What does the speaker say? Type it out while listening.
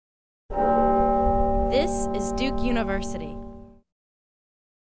This is Duke University.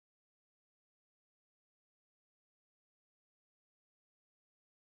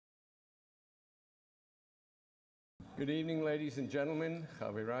 Good evening, ladies and gentlemen.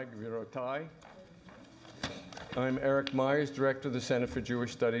 Chavirai, Gvirotai. I'm Eric Myers, Director of the Center for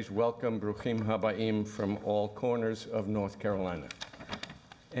Jewish Studies. Welcome, Bruchim Habaim, from all corners of North Carolina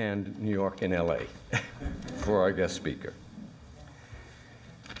and New York and LA for our guest speaker.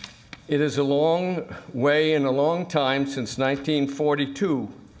 It is a long way and a long time since 1942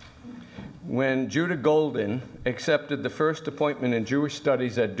 when Judah Golden accepted the first appointment in Jewish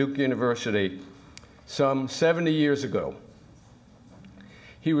Studies at Duke University some 70 years ago.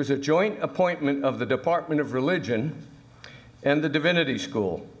 He was a joint appointment of the Department of Religion and the Divinity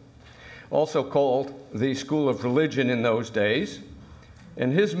School, also called the School of Religion in those days,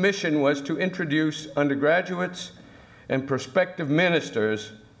 and his mission was to introduce undergraduates and prospective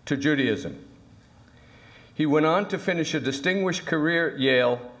ministers to Judaism. He went on to finish a distinguished career at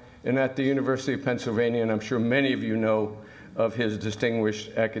Yale and at the University of Pennsylvania, and I'm sure many of you know of his distinguished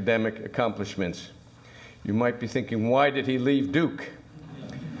academic accomplishments. You might be thinking, why did he leave Duke?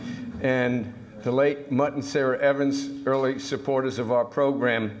 And the late Mutt and Sarah Evans, early supporters of our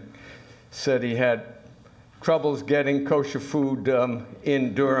program, said he had troubles getting kosher food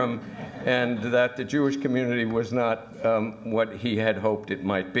in Durham, and that the Jewish community was not what he had hoped it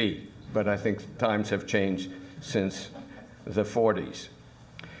might be. But I think times have changed since the 40s.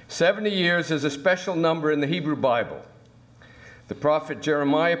 70 years is a special number in the Hebrew Bible. The prophet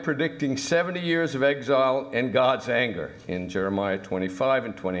Jeremiah predicting 70 years of exile and God's anger in Jeremiah 25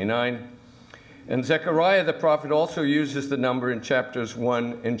 and 29. And Zechariah the prophet also uses the number in chapters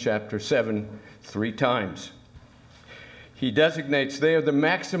 1 and chapter 7 3 times. He designates there the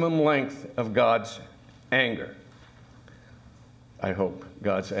maximum length of God's anger. I hope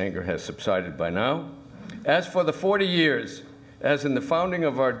God's anger has subsided by now. As for the 40 years, as in the founding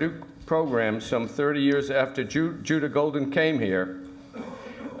of our Duke program some 30 years after Judah Golden came here,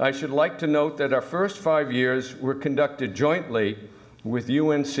 I should like to note that our first 5 years were conducted jointly with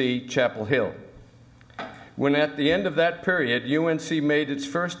UNC Chapel Hill. When at the end of that period, UNC made its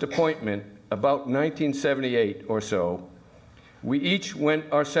first appointment about 1978 or so, we each went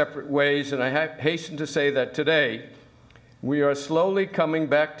our separate ways, and I hasten to say that today we are slowly coming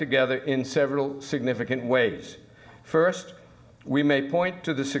back together in several significant ways. First, we may point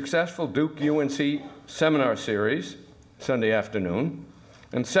to the successful Duke UNC seminar series, Sunday afternoon,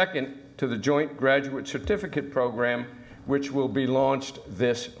 and second, to the joint graduate certificate program, which will be launched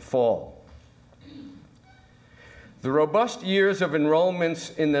this fall. The robust years of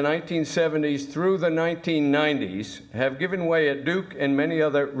enrollments in the 1970s through the 1990s have given way at Duke and many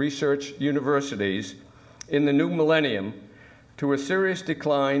other research universities in the new millennium to a serious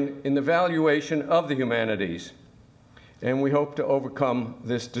decline in the valuation of the humanities, and we hope to overcome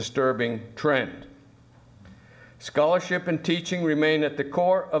this disturbing trend. Scholarship and teaching remain at the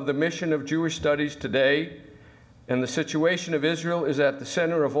core of the mission of Jewish studies today, and the situation of Israel is at the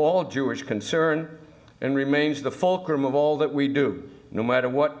center of all Jewish concern and remains the fulcrum of all that we do, no matter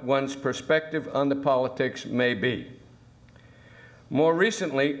what one's perspective on the politics may be. More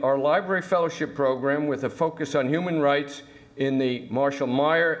recently, our library fellowship program, with a focus on human rights in the Marshall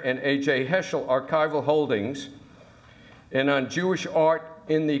Meyer and A.J. Heschel archival holdings, and on Jewish art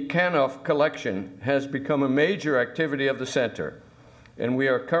in the Kanoff collection, has become a major activity of the center, and we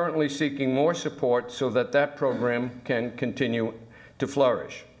are currently seeking more support so that that program can continue to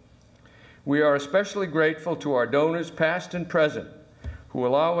flourish. We are especially grateful to our donors, past and present, who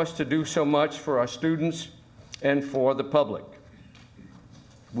allow us to do so much for our students and for the public.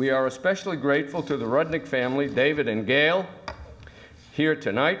 We are especially grateful to the Rudnick family, David and Gail, here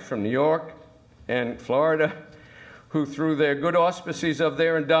tonight from New York and Florida, who through their good auspices of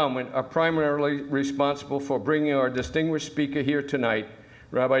their endowment are primarily responsible for bringing our distinguished speaker here tonight,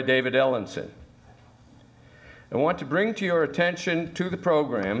 Rabbi David Ellenson. I want to bring to your attention to the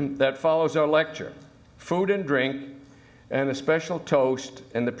program that follows our lecture, food and drink, and a special toast,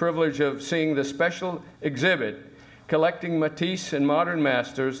 and the privilege of seeing the special exhibit collecting Matisse and modern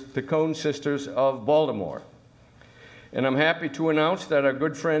masters, the Cohn sisters of Baltimore. And I'm happy to announce that our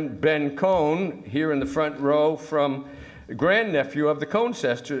good friend Ben Cohn, here in the front row, from grandnephew of the Cohn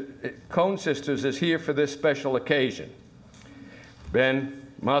sisters, is here for this special occasion.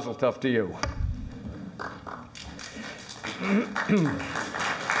 Ben, mazel tov to you.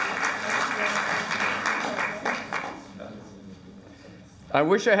 I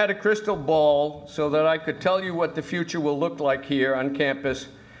wish I had a crystal ball so that I could tell you what the future will look like here on campus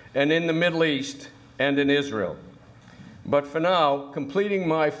and in the Middle East and in Israel. But for now, completing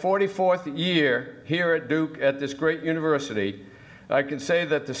my 44th year here at Duke at this great university, I can say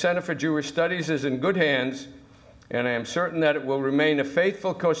that the Center for Jewish Studies is in good hands, and I am certain that it will remain a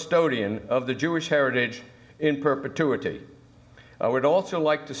faithful custodian of the Jewish heritage in perpetuity. I would also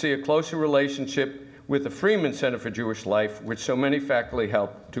like to see a closer relationship with the Freeman Center for Jewish Life, which so many faculty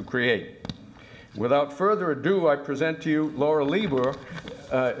helped to create. Without further ado, I present to you Laura Lieber,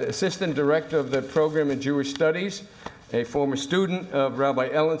 Assistant Director of the Program in Jewish Studies, a former student of Rabbi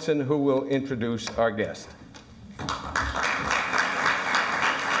Ellenson, who will introduce our guest.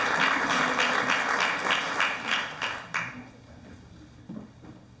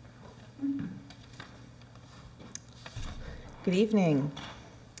 Good evening.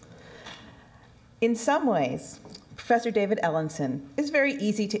 In some ways, Professor David Ellenson is very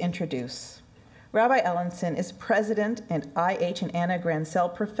easy to introduce. Rabbi Ellenson is president and I.H. and Anna Grancel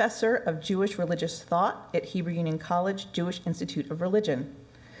Professor of Jewish Religious Thought at Hebrew Union College Jewish Institute of Religion,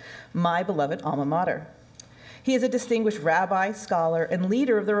 my beloved alma mater. He is a distinguished rabbi, scholar, and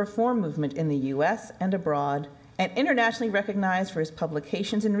leader of the Reform movement in the U.S. and abroad, and internationally recognized for his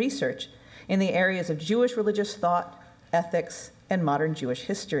publications and research in the areas of Jewish religious thought, ethics, and modern Jewish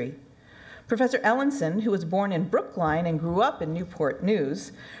history. Professor Ellenson, who was born in Brookline and grew up in Newport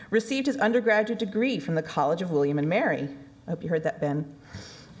News, received his undergraduate degree from the College of William and Mary. I hope you heard that, Ben.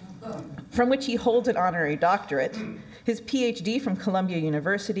 From which he holds an honorary doctorate, his PhD from Columbia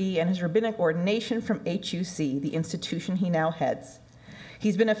University, and his rabbinic ordination from HUC, the institution he now heads.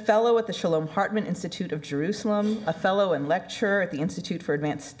 He's been a fellow at the Shalom Hartman Institute of Jerusalem, a fellow and lecturer at the Institute for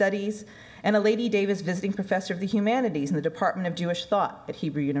Advanced Studies, and a Lady Davis Visiting Professor of the Humanities in the Department of Jewish Thought at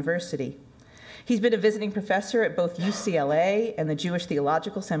Hebrew University. He's been a visiting professor at both UCLA and the Jewish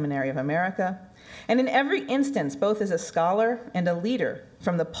Theological Seminary of America, and in every instance, both as a scholar and a leader,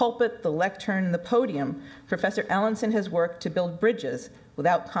 from the pulpit, the lectern, and the podium, Professor Ellenson has worked to build bridges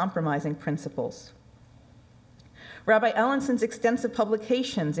without compromising principles. Rabbi Ellenson's extensive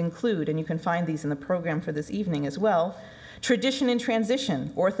publications include, and you can find these in the program for this evening as well, Tradition in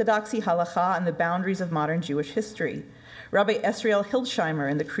Transition, Orthodoxy, Halakha, and the Boundaries of Modern Jewish History, Rabbi Esriel Hildsheimer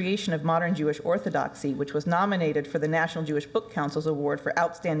and the Creation of Modern Jewish Orthodoxy, which was nominated for the National Jewish Book Council's Award for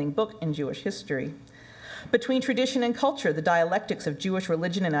Outstanding Book in Jewish History. Between Tradition and Culture, the Dialectics of Jewish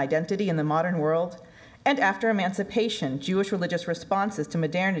Religion and Identity in the Modern World, and After Emancipation, Jewish Religious Responses to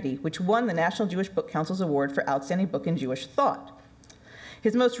Modernity, which won the National Jewish Book Council's Award for Outstanding Book in Jewish Thought.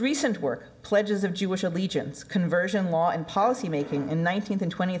 His most recent work, Pledges of Jewish Allegiance, Conversion, Law, and Policymaking in 19th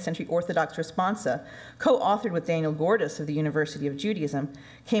and 20th Century Orthodox Responsa, co-authored with Daniel Gordis of the University of Judaism,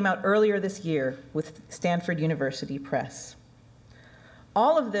 came out earlier this year with Stanford University Press.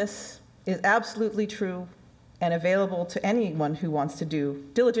 All of this is absolutely true and available to anyone who wants to do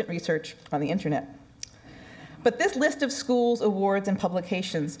diligent research on the internet. But this list of schools, awards, and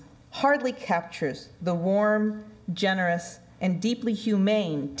publications hardly captures the warm, generous, and deeply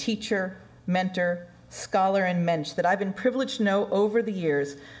humane teacher, mentor, scholar, and mensch that I've been privileged to know over the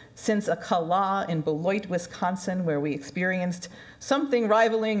years since a Kala in Beloit, Wisconsin, where we experienced something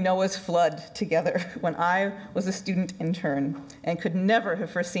rivaling Noah's flood together when I was a student intern and could never have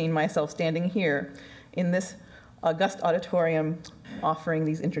foreseen myself standing here in this august auditorium offering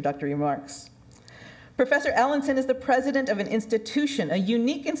these introductory remarks. Professor Ellenson is the president of an institution, a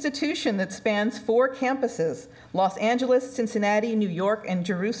unique institution that spans 4 campuses, Los Angeles, Cincinnati, New York, and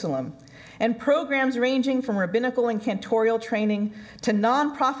Jerusalem, and programs ranging from rabbinical and cantorial training to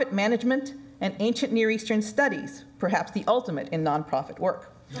nonprofit management and ancient Near Eastern studies, perhaps the ultimate in nonprofit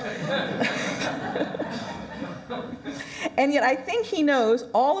work. And yet I think he knows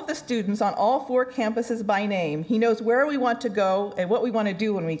all of the students on all 4 campuses by name. He knows where we want to go and what we want to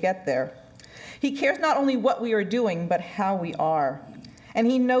do when we get there. He cares not only what we are doing, but how we are. And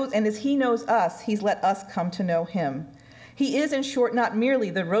he knows, and as he knows us, he's let us come to know him. He is, in short, not merely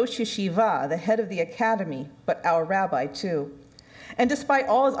the Rosh Yeshiva, the head of the academy, but our rabbi, too. And despite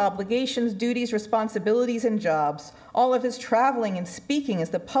all his obligations, duties, responsibilities, and jobs, all of his traveling and speaking as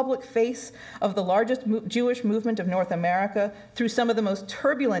the public face of the largest Jewish movement of North America through some of the most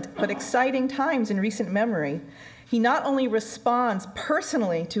turbulent but exciting times in recent memory, he not only responds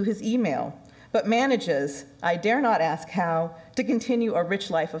personally to his email, but manages, I dare not ask how, to continue a rich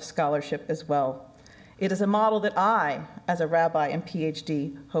life of scholarship as well. It is a model that I, as a rabbi and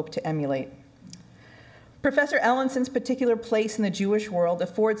PhD, hope to emulate. Professor Ellenson's particular place in the Jewish world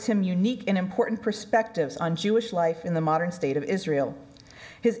affords him unique and important perspectives on Jewish life in the modern state of Israel.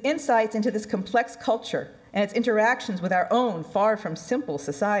 His insights into this complex culture and its interactions with our own far from simple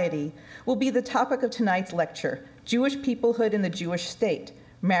society will be the topic of tonight's lecture, Jewish Peoplehood in the Jewish State,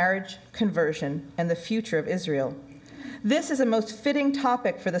 Marriage, Conversion, and the Future of Israel. This is a most fitting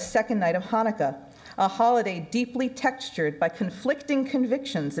topic for the second night of Hanukkah, a holiday deeply textured by conflicting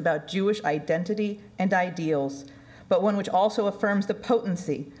convictions about Jewish identity and ideals, but one which also affirms the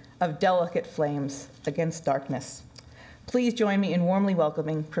potency of delicate flames against darkness. Please join me in warmly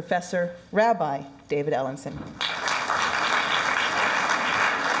welcoming Professor Rabbi David Ellenson.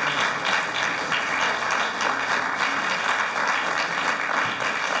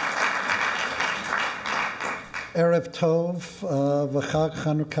 Erev Tov, v'chag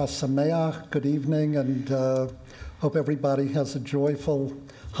Chanukah Sameach. Good evening, and hope everybody has a joyful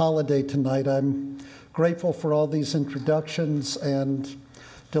holiday tonight. I'm grateful for all these introductions and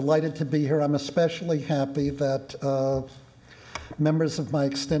delighted to be here. I'm especially happy that members of my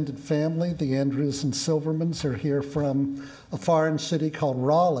extended family, the Andrews and Silvermans, are here from a foreign city called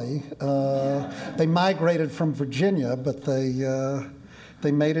Raleigh. They migrated from Virginia, but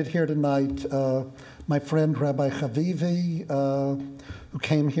they made it here tonight. My friend Rabbi Chavivi, who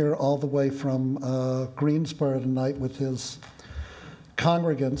came here all the way from Greensboro tonight with his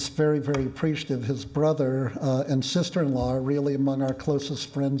congregants, very, very appreciative. His brother and sister-in-law are really among our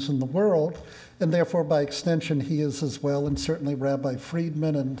closest friends in the world, and therefore, by extension, he is as well, and certainly Rabbi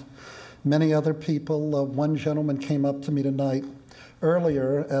Friedman and many other people. One gentleman came up to me tonight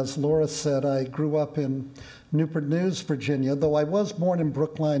earlier. As Laura said, I grew up in Newport News, Virginia. Though I was born in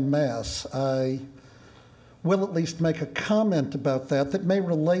Brookline, Mass, I will at least make a comment about that may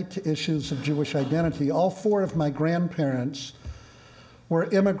relate to issues of Jewish identity. All four of my grandparents were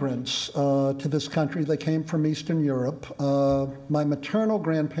immigrants to this country. They came from Eastern Europe. My maternal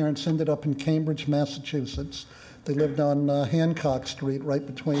grandparents ended up in Cambridge, Massachusetts. They lived on Hancock Street, right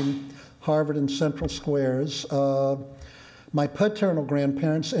between Harvard and Central Squares. My paternal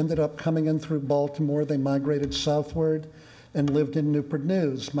grandparents ended up coming in through Baltimore. They migrated southward and lived in Newport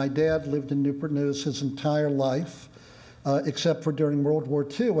News. My dad lived in Newport News his entire life, except for during World War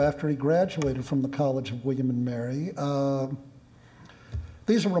II, after he graduated from the College of William and Mary.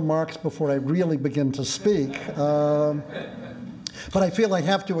 These are remarks before I really begin to speak, but I feel I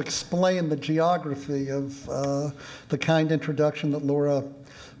have to explain the geography of the kind introduction that Laura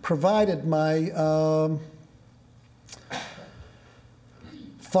provided. My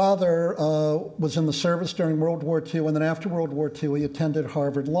father was in the service during World War II, and then after World War II, he attended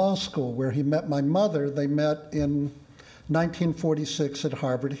Harvard Law School, where he met my mother. They met in 1946 at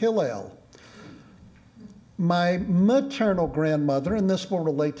Harvard Hillel. My maternal grandmother, and this will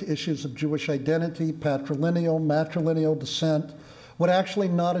relate to issues of Jewish identity, patrilineal, matrilineal descent, would actually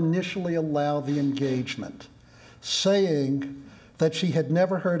not initially allow the engagement, saying that she had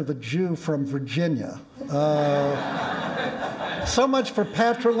never heard of a Jew from Virginia. So much for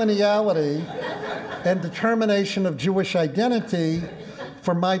patrilineality and determination of Jewish identity.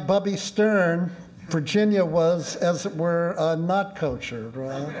 For my Bubby Stern, Virginia was, as it were, not kosher.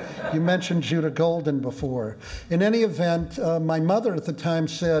 You mentioned Judah Golden before. In any event, my mother at the time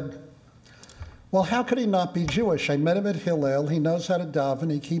said, well, how could he not be Jewish? I met him at Hillel. He knows how to daven.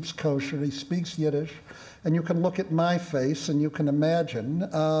 He keeps kosher. He speaks Yiddish. And you can look at my face and you can imagine.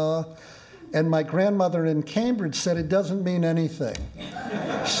 And my grandmother in Cambridge said it doesn't mean anything.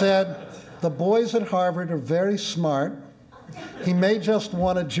 Said, the boys at Harvard are very smart. He may just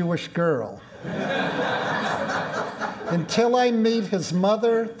want a Jewish girl. Until I meet his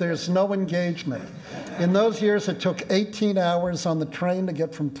mother, there's no engagement. In those years, it took 18 hours on the train to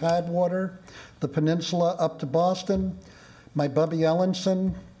get from Tidewater, the peninsula, up to Boston. My Bubby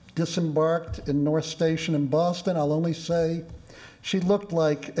Ellenson disembarked in North Station in Boston. I'll only say she looked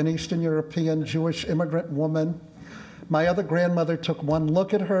like an Eastern European Jewish immigrant woman. My other grandmother took one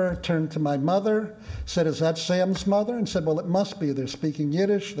look at her, turned to my mother, said, is that Sam's mother? And said, well, it must be. They're speaking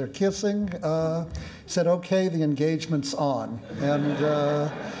Yiddish, they're kissing. Said, okay, the engagement's on. And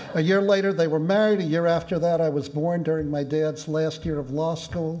a year later, they were married. A year after that, I was born during my dad's last year of law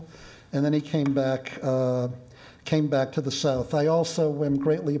school. And then he came back to the South. I also am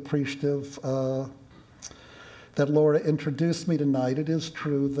greatly appreciative that Laura introduced me tonight. It is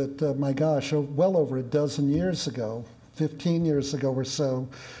true that, my gosh, well over a dozen years ago, 15 years ago or so,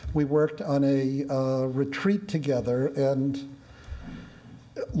 we worked on a retreat together, and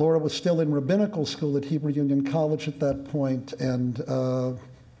Laura was still in rabbinical school at Hebrew Union College at that point, and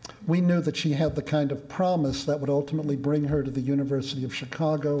we knew that she had the kind of promise that would ultimately bring her to the University of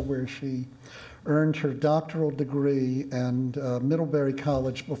Chicago, where she earned her doctoral degree, and Middlebury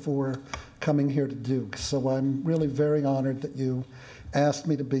College before coming here to Duke. So I'm really very honored that you asked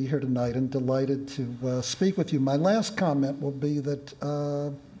me to be here tonight and delighted to speak with you. My last comment will be that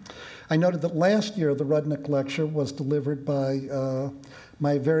I noted that last year the Rudnick lecture was delivered by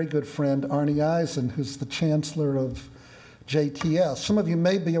my very good friend Arnie Eisen, who's the chancellor of JTS. Some of you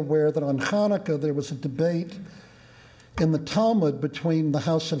may be aware that on Hanukkah there was a debate in the Talmud between the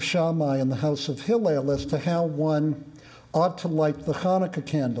house of Shammai and the house of Hillel as to how one ought to light the Hanukkah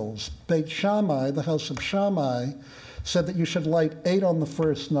candles. Beit Shammai, the house of Shammai, said that you should light 8 on the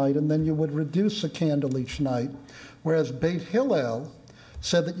first night and then you would reduce a candle each night, whereas Beit Hillel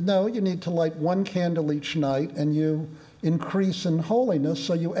said that no, you need to light 1 candle each night and you increase in holiness,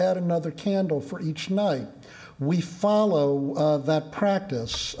 so you add another candle for each night. We follow that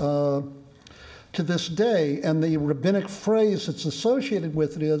practice to this day, and the rabbinic phrase that's associated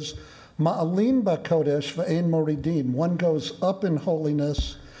with it is Ma'alin ba'kodesh v'ein moridin. One goes up in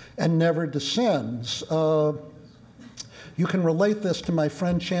holiness and never descends. You can relate this to my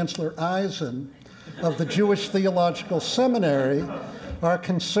friend Chancellor Eisen of the Jewish Theological Seminary, our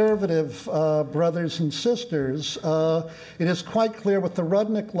conservative brothers and sisters. It is quite clear with the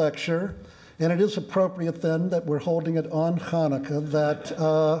Rudnick lecture, and it is appropriate then that we're holding it on Hanukkah, that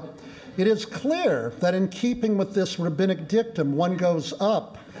it is clear that in keeping with this rabbinic dictum, one goes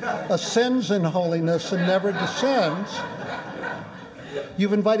up, ascends in holiness, and never descends.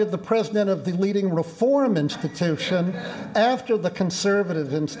 You've invited the president of the leading reform institution after the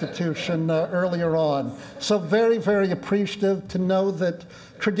conservative institution earlier on. So very, very appreciative to know that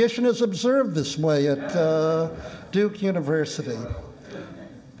tradition is observed this way at Duke University.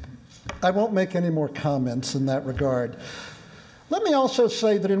 I won't make any more comments in that regard. Let me also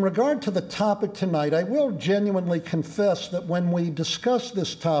say that in regard to the topic tonight, I will genuinely confess that when we discussed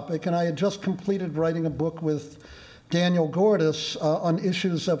this topic, and I had just completed writing a book with Daniel Gordis on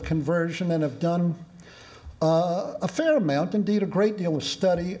issues of conversion and have done a fair amount, indeed a great deal of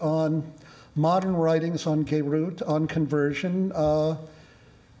study on modern writings on Geirut, on conversion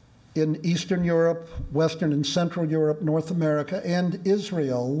in Eastern Europe, Western and Central Europe, North America, and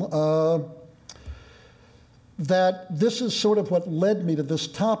Israel, that this is sort of what led me to this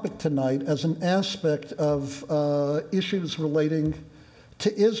topic tonight as an aspect of issues relating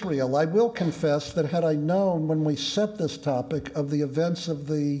to Israel. I will confess that had I known when we set this topic of the events of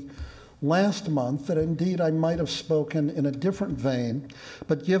the last month, that indeed I might have spoken in a different vein,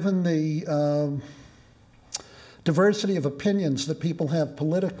 but given the diversity of opinions that people have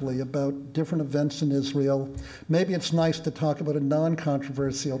politically about different events in Israel, maybe it's nice to talk about a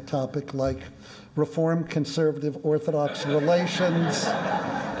non-controversial topic like Reform, conservative, Orthodox relations,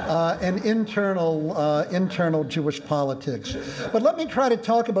 and internal Jewish politics. But let me try to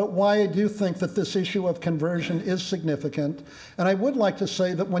talk about why I do think that this issue of conversion is significant. And I would like to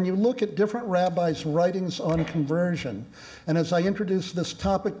say that when you look at different rabbis' writings on conversion, and as I introduce this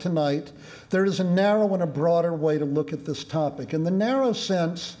topic tonight, there is a narrow and a broader way to look at this topic. In the narrow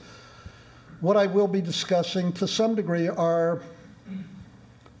sense, what I will be discussing to some degree are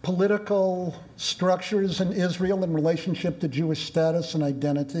political structures in Israel in relationship to Jewish status and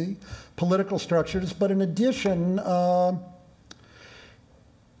identity, political structures, but in addition,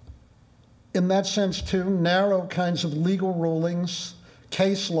 in that sense too, narrow kinds of legal rulings,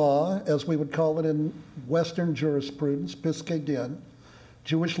 case law, as we would call it in Western jurisprudence, Piskei Din,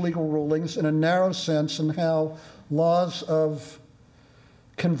 Jewish legal rulings, in a narrow sense, and how laws of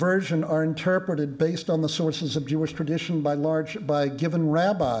conversion are interpreted based on the sources of Jewish tradition by given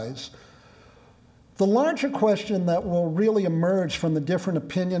rabbis. The larger question that will really emerge from the different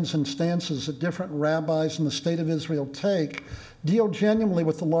opinions and stances that different rabbis in the state of Israel take deal genuinely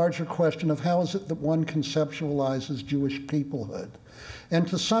with the larger question of how is it that one conceptualizes Jewish peoplehood. And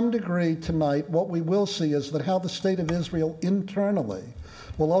to some degree tonight, what we will see is that how the state of Israel internally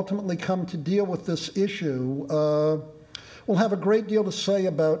will ultimately come to deal with this issue will have a great deal to say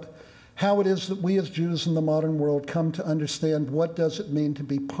about how it is that we as Jews in the modern world come to understand what does it mean to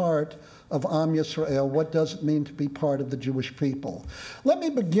be part of Am Yisrael, what does it mean to be part of the Jewish people. Let me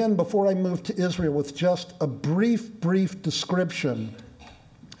begin, before I move to Israel, with just a brief description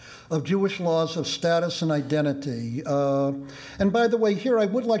of Jewish laws of status and identity. And by the way, here I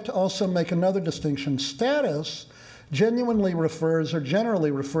would like to also make another distinction. Status genuinely refers, or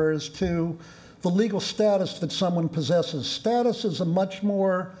generally refers, to the legal status that someone possesses. Status is a much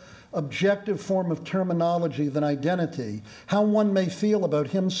more objective form of terminology than identity. How one may feel about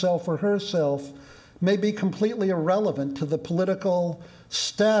himself or herself may be completely irrelevant to the political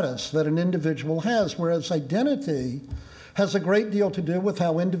status that an individual has, whereas identity has a great deal to do with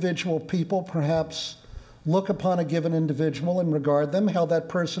how individual people perhaps look upon a given individual and regard them, how that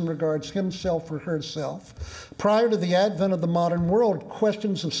person regards himself or herself. Prior to the advent of the modern world,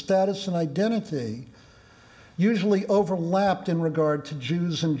 questions of status and identity usually overlapped in regard to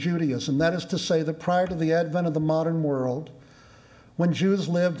Jews and Judaism. That is to say that prior to the advent of the modern world, when Jews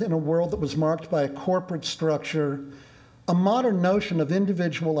lived in a world that was marked by a corporate structure, a modern notion of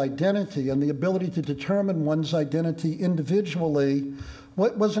individual identity and the ability to determine one's identity individually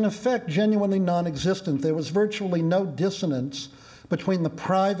was in effect genuinely non-existent. There was virtually no dissonance between the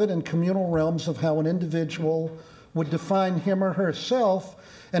private and communal realms of how an individual would define him or herself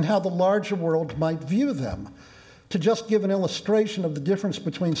and how the larger world might view them. To just give an illustration of the difference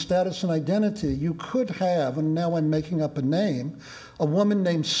between status and identity, you could have, and now I'm making up a name, a woman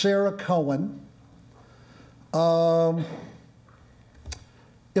named Sarah Cohen. If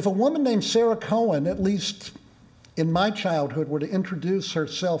a woman named Sarah Cohen, at least in my childhood, were to introduce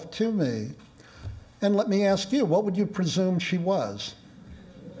herself to me, and let me ask you, what would you presume she was?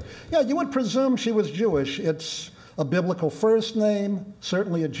 Yeah, you would presume she was Jewish. It's a biblical first name,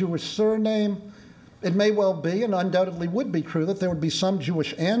 certainly a Jewish surname. It may well be, and undoubtedly would be true, that there would be some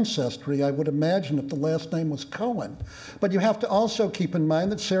Jewish ancestry, I would imagine, if the last name was Cohen. But you have to also keep in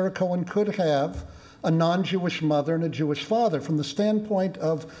mind that Sarah Cohen could have a non-Jewish mother and a Jewish father. From the standpoint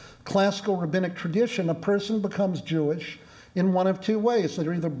of classical rabbinic tradition, a person becomes Jewish in one of two ways.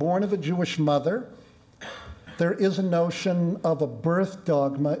 They're either born of a Jewish mother. There is a notion of a birth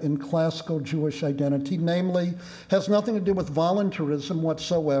dogma in classical Jewish identity, namely, has nothing to do with voluntarism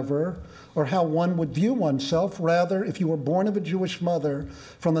whatsoever, or how one would view oneself. Rather, if you were born of a Jewish mother,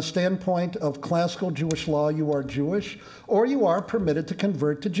 from the standpoint of classical Jewish law, you are Jewish, or you are permitted to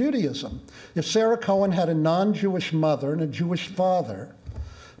convert to Judaism. If Sarah Cohen had a non-Jewish mother and a Jewish father,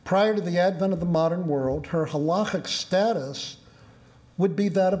 prior to the advent of the modern world, her halachic status would be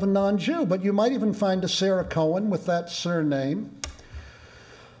that of a non-Jew. But you might even find a Sarah Cohen with that surname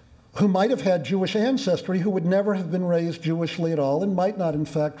who might have had Jewish ancestry, who would never have been raised Jewishly at all, and might not, in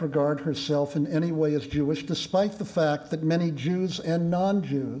fact, regard herself in any way as Jewish, despite the fact that many Jews and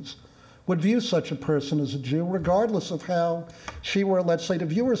non-Jews would view such a person as a Jew, regardless of how she were, let's say, to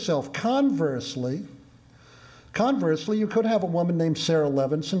view herself. Conversely, you could have a woman named Sarah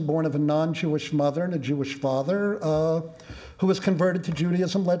Levinson, born of a non-Jewish mother and a Jewish father, who was converted to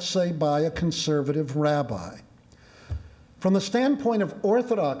Judaism, let's say, by a conservative rabbi. From the standpoint of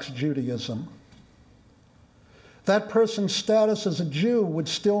Orthodox Judaism, that person's status as a Jew would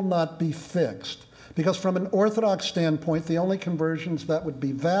still not be fixed, because from an Orthodox standpoint, the only conversions that would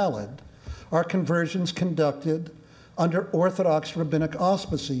be valid are conversions conducted under Orthodox rabbinic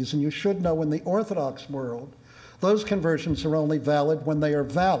auspices. And you should know, in the Orthodox world, those conversions are only valid when they are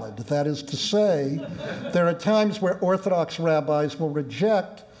valid. That is to say, there are times where Orthodox rabbis will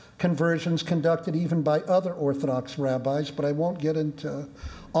reject conversions conducted even by other Orthodox rabbis, but I won't get into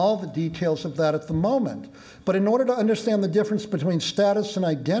all the details of that at the moment. But in order to understand the difference between status and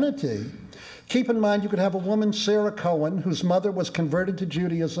identity, keep in mind you could have a woman, Sarah Cohen, whose mother was converted to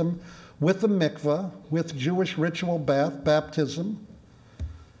Judaism with a mikveh, with Jewish ritual baptism,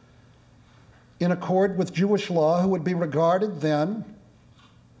 in accord with Jewish law, who would be regarded then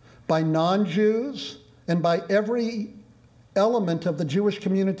by non-Jews and by every element of the Jewish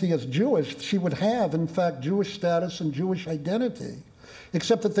community as Jewish. She would have, in fact, Jewish status and Jewish identity,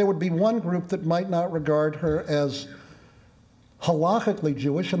 except that there would be one group that might not regard her as halachically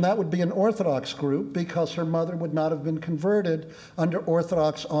Jewish, and that would be an Orthodox group, because her mother would not have been converted under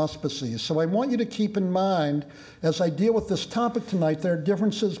Orthodox auspices. So I want you to keep in mind, as I deal with this topic tonight, there are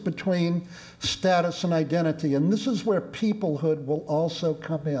differences between status and identity, and this is where peoplehood will also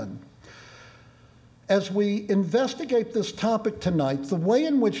come in. As we investigate this topic tonight, the way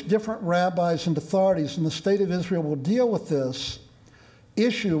in which different rabbis and authorities in the state of Israel will deal with this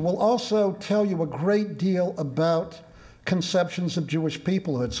issue will also tell you a great deal about conceptions of Jewish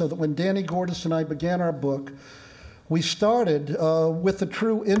peoplehood. So that when Danny Gordis and I began our book, we started with a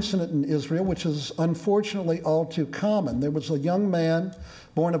true incident in Israel, which is unfortunately all too common. There was a young man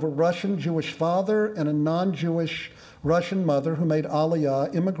born of a Russian Jewish father and a non-Jewish Russian mother who made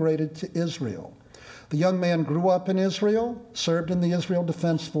Aliyah, immigrated to Israel. The young man grew up in Israel, served in the Israel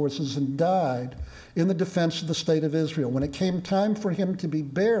Defense Forces, and died in the defense of the state of Israel. When it came time for him to be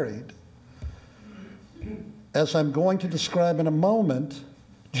buried, as I'm going to describe in a moment,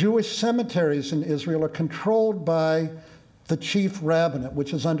 Jewish cemeteries in Israel are controlled by the chief rabbinate,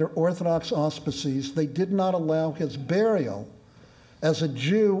 which is under Orthodox auspices. They did not allow his burial as a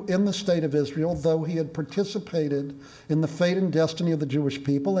Jew in the state of Israel, though he had participated in the fate and destiny of the Jewish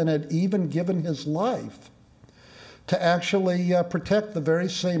people and had even given his life to actually protect the very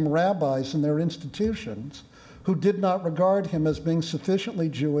same rabbis and their institutions who did not regard him as being sufficiently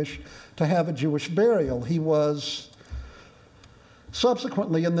Jewish to have a Jewish burial. He was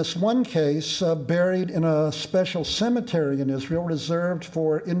subsequently, in this one case, buried in a special cemetery in Israel reserved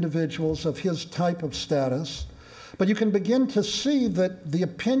for individuals of his type of status. But you can begin to see that the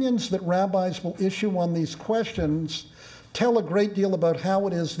opinions that rabbis will issue on these questions tell a great deal about how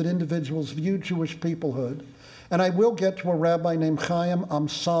it is that individuals view Jewish peoplehood. And I will get to a rabbi named Chaim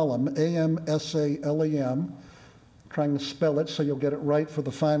Amsalem, A-M-S-A-L-E-M, trying to spell it so you'll get it right for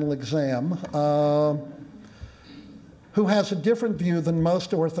the final exam, who has a different view than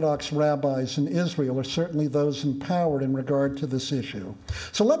most Orthodox rabbis in Israel, or certainly those empowered in regard to this issue.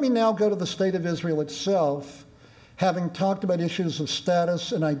 So let me now go to the state of Israel itself, having talked about issues of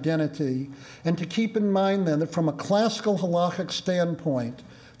status and identity, and to keep in mind then that from a classical halachic standpoint,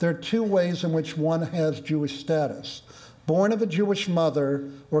 there are two ways in which one has Jewish status. Born of a Jewish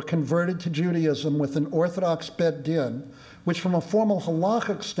mother or converted to Judaism with an Orthodox bet din, which from a formal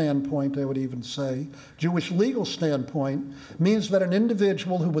halachic standpoint, I would even say, Jewish legal standpoint, means that an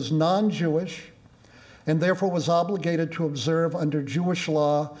individual who was non-Jewish and therefore was obligated to observe under Jewish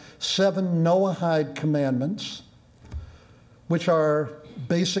law 7 Noahide commandments, which are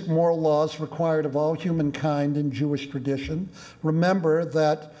basic moral laws required of all humankind in Jewish tradition. Remember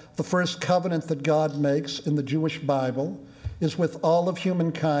that the first covenant that God makes in the Jewish Bible is with all of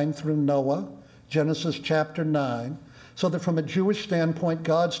humankind through Noah, Genesis chapter 9. So that from a Jewish standpoint,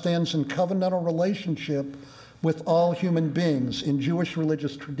 God stands in covenantal relationship with all human beings. In Jewish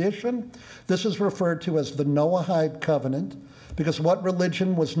religious tradition, this is referred to as the Noahide covenant, because what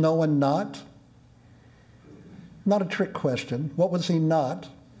religion was Noah not? Not a trick question. What was he not?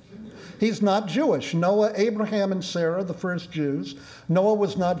 He's not Jewish. Noah, Abraham, and Sarah, the first Jews. Noah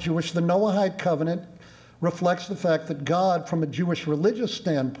was not Jewish. The Noahide covenant reflects the fact that God, from a Jewish religious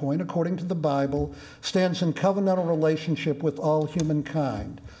standpoint, according to the Bible, stands in covenantal relationship with all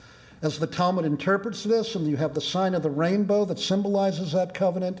humankind. As the Talmud interprets this, and you have the sign of the rainbow that symbolizes that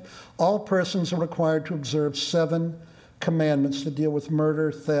covenant, all persons are required to observe 7 commandments that deal with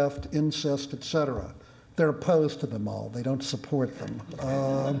murder, theft, incest, etc. They're opposed to them all. They don't support them.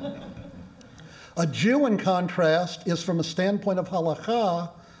 A Jew, in contrast, is, from a standpoint of halakha,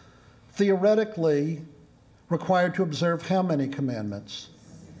 theoretically required to observe how many commandments?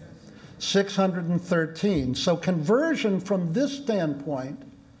 613. So conversion from this standpoint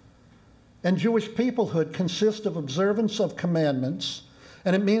and Jewish peoplehood consists of observance of commandments,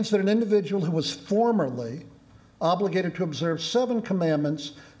 and it means that an individual who was formerly obligated to observe 7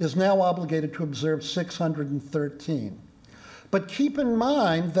 commandments is now obligated to observe 613. But keep in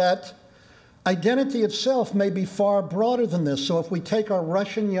mind that identity itself may be far broader than this. So if we take our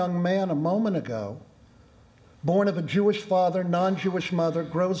Russian young man a moment ago, born of a Jewish father, non-Jewish mother,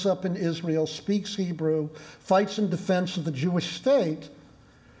 grows up in Israel, speaks Hebrew, fights in defense of the Jewish state,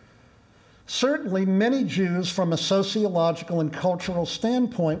 certainly many Jews from a sociological and cultural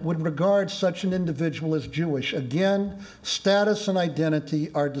standpoint would regard such an individual as Jewish. Again, status and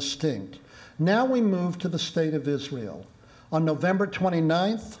identity are distinct. Now we move to the state of Israel. On November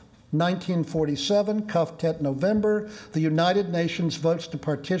 29th, 1947, Kaftet November, the United Nations votes to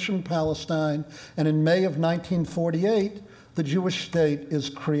partition Palestine, and in May of 1948, the Jewish state is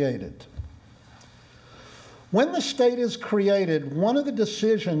created. When the state is created, one of the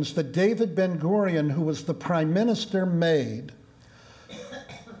decisions that David Ben-Gurion, who was the prime minister, made,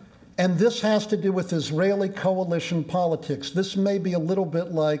 and this has to do with Israeli coalition politics. This may be a little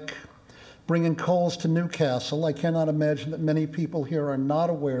bit like bringing coals to Newcastle. I cannot imagine that many people here are not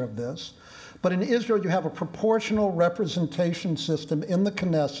aware of this. But in Israel, you have a proportional representation system in the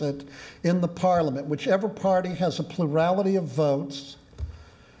Knesset, in the parliament. Whichever party has a plurality of votes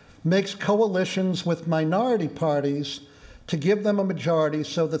makes coalitions with minority parties to give them a majority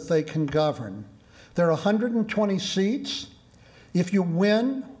so that they can govern. There are 120 seats. If you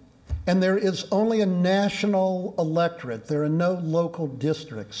win, and there is only a national electorate, there are no local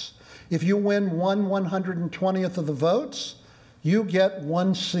districts. If you win 1/120th of the votes, you get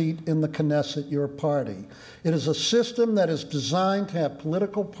 1 seat in the Knesset, your party. It is a system that is designed to have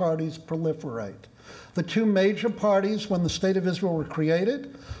political parties proliferate. The 2 major parties when the State of Israel were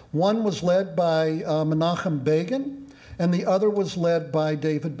created, one was led by Menachem Begin, and the other was led by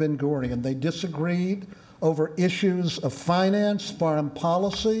David Ben-Gurion. They disagreed over issues of finance, foreign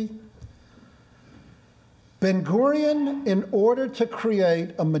policy. Ben-Gurion, in order to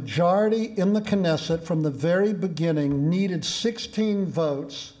create a majority in the Knesset from the very beginning, needed 16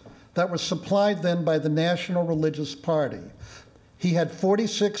 votes that were supplied then by the National Religious Party. He had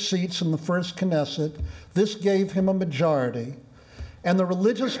 46 seats in the first Knesset. This gave him a majority. And the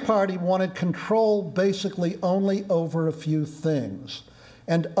Religious Party wanted control basically only over a few things.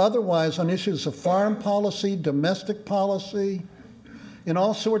 And otherwise, on issues of foreign policy, domestic policy, in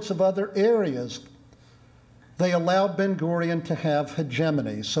all sorts of other areas, they allowed Ben-Gurion to have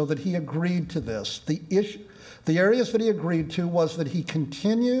hegemony, so that he agreed to this. The areas that he agreed to was that he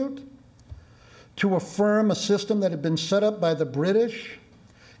continued to affirm a system that had been set up by the British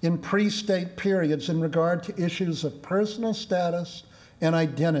in pre-state periods in regard to issues of personal status and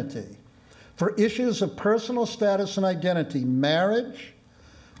identity. For issues of personal status and identity, marriage,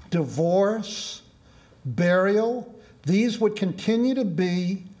 divorce, burial, these would continue to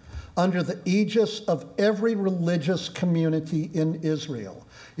be under the aegis of every religious community in Israel.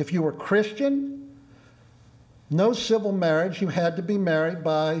 If you were Christian, no civil marriage, you had to be married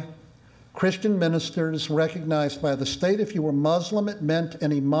by Christian ministers recognized by the state. If you were Muslim, it meant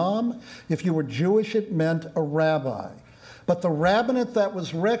an imam. If you were Jewish, it meant a rabbi. But the rabbinate that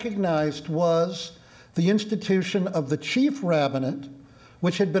was recognized was the institution of the chief rabbinate,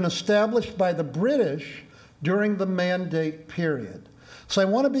 which had been established by the British during the Mandate period. So I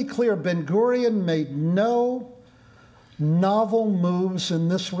want to be clear, Ben-Gurion made no novel moves in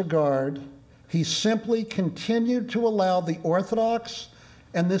this regard. He simply continued to allow the Orthodox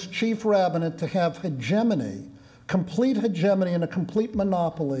and this chief rabbinate to have hegemony, complete hegemony and a complete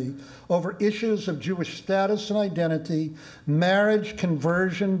monopoly over issues of Jewish status and identity, marriage,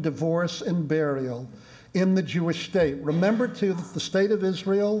 conversion, divorce, and burial in the Jewish state. Remember, too, that the state of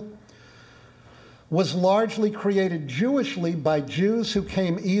Israel was largely created Jewishly by Jews who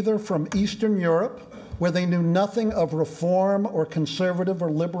came either from Eastern Europe, where they knew nothing of reform or conservative or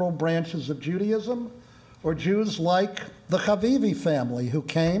liberal branches of Judaism, or Jews like the Chavivi family who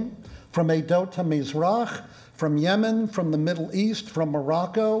came from Eidot HaMizrach, from Yemen, from the Middle East, from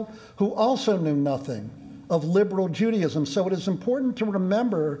Morocco, who also knew nothing of liberal Judaism. So it is important to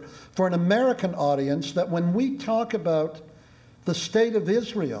remember for an American audience that when we talk about the state of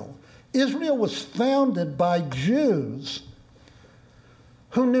Israel, Israel was founded by Jews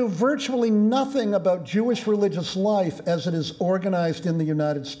who knew virtually nothing about Jewish religious life as it is organized in the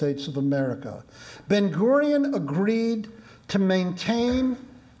United States of America. Ben-Gurion agreed to maintain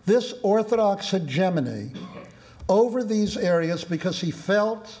this Orthodox hegemony over these areas because he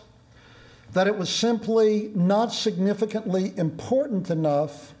felt that it was simply not significantly important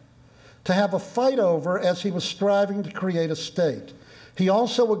enough to have a fight over as he was striving to create a state. He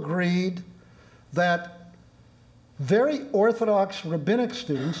also agreed that very Orthodox rabbinic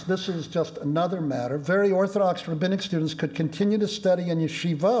students, this is just another matter, very Orthodox rabbinic students could continue to study in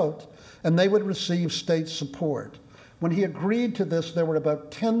yeshivot and they would receive state support. When he agreed to this, there were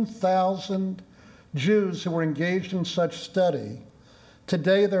about 10,000 Jews who were engaged in such study.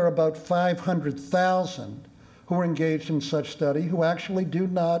 Today, there are about 500,000 who are engaged in such study who actually do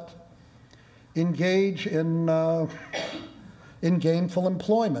not engage in gainful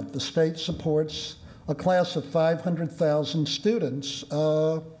employment. The state supports a class of 500,000 students.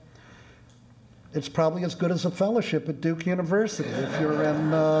 It's probably as good as a fellowship at Duke University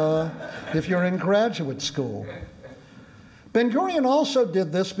if you're in graduate school. Ben-Gurion also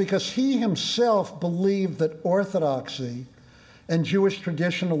did this because he himself believed that orthodoxy and Jewish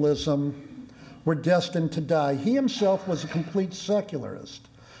traditionalism were destined to die. He himself was a complete secularist.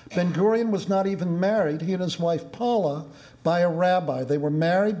 Ben-Gurion was not even married, he and his wife Paula, by a rabbi. They were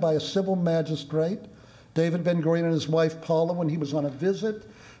married by a civil magistrate, David Ben-Gurion and his wife Paula, when he was on a visit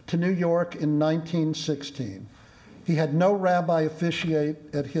to New York in 1916. He had no rabbi officiate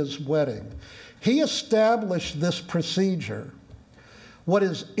at his wedding. He established this procedure. What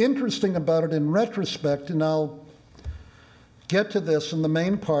is interesting about it in retrospect, and I'll get to this in the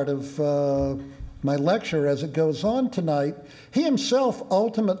main part of my lecture as it goes on tonight, he himself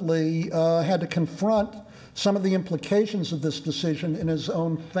ultimately had to confront some of the implications of this decision in his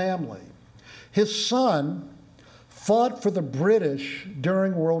own family. His son fought for the British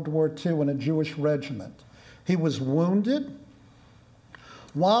during World War II in a Jewish regiment. He was wounded.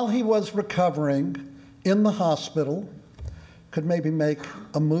 While he was recovering in the hospital, could maybe make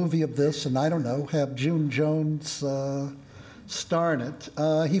a movie of this, and I don't know, have June Jones star in it,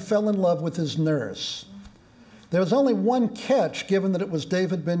 he fell in love with his nurse. There was only one catch, given that it was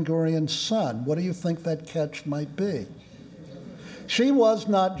David Ben-Gurion's son. What do you think that catch might be? She was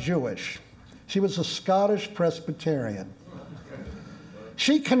not Jewish. She was a Scottish Presbyterian.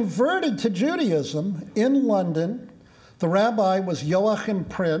 She converted to Judaism in London. The rabbi was Joachim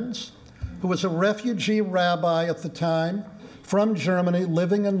Prinz, who was a refugee rabbi at the time from Germany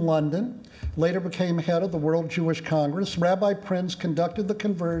living in London, later became head of the World Jewish Congress. Rabbi Prinz conducted the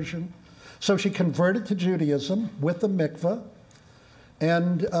conversion. So she converted to Judaism with the mikveh,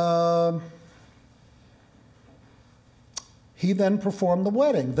 and he then performed the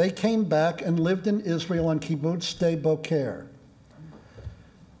wedding. They came back and lived in Israel on Kibbutz Sde Boker.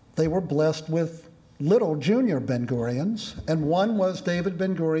 They were blessed with little junior Ben-Gurions, and one was David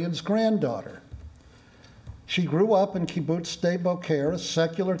Ben-Gurion's granddaughter. She grew up in Kibbutz Sde Boker, a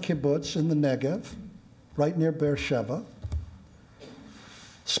secular kibbutz in the Negev, right near Beersheba.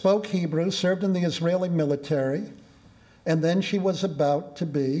 Spoke Hebrew, served in the Israeli military, and then she was about to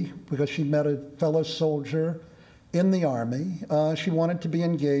be, because she met a fellow soldier in the army, she wanted to be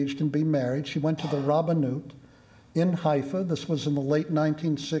engaged and be married. She went to the Rabbinut in Haifa. This was in the late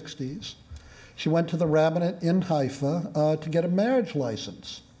 1960s. She went to the rabbinate in Haifa to get a marriage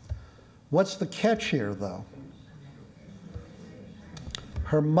license. What's the catch here, though?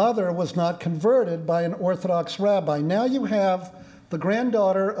 Her mother was not converted by an Orthodox rabbi. Now you have the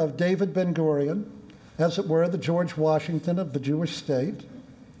granddaughter of David Ben-Gurion, as it were, the George Washington of the Jewish state,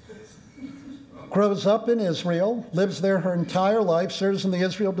 grows up in Israel, lives there her entire life, serves in the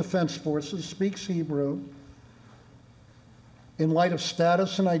Israel Defense Forces, speaks Hebrew. In light of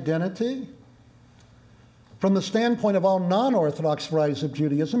status and identity, from the standpoint of all non-Orthodox varieties of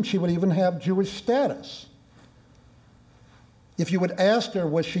Judaism, she would even have Jewish status. If you had asked her,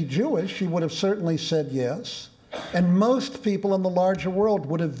 was she Jewish, she would have certainly said yes. And most people in the larger world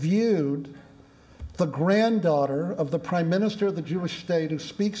would have viewed the granddaughter of the prime minister of the Jewish state who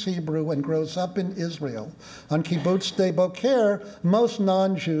speaks Hebrew and grows up in Israel on Kibbutz Sde Boker. Most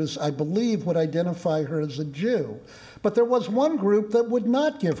non-Jews, I believe, would identify her as a Jew. But there was one group that would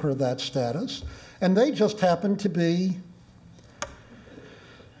not give her that status, and they just happened to be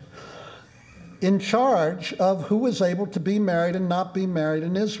in charge of who was able to be married and not be married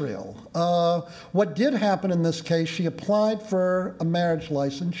in Israel. What did happen in this case, she applied for a marriage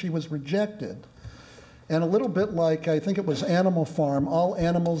license. She was rejected. And a little bit like, I think it was Animal Farm, all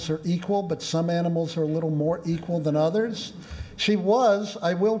animals are equal, but some animals are a little more equal than others. She was,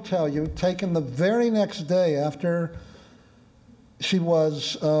 I will tell you, taken the very next day after she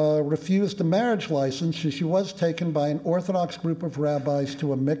was refused a marriage license. She was taken by an Orthodox group of rabbis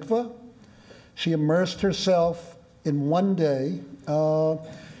to a mikveh. She immersed herself in one day,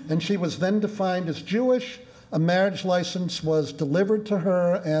 and she was then defined as Jewish. A marriage license was delivered to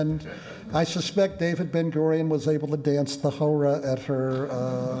her, and I suspect David Ben-Gurion was able to dance the hora at her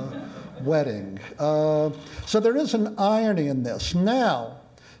wedding. So there is an irony in this. Now,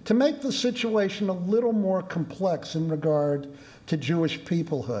 to make the situation a little more complex in regard to Jewish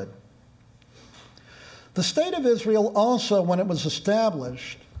peoplehood, the State of Israel also, when it was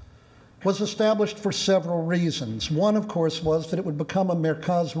established for several reasons. One, of course, was that it would become a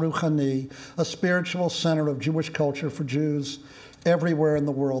Merkaz Ruchani, a spiritual center of Jewish culture for Jews everywhere in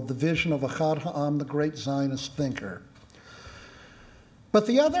the world, the vision of Echad Ha'am, the great Zionist thinker. But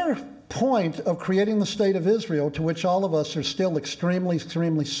the other point of creating the State of Israel, to which all of us are still extremely,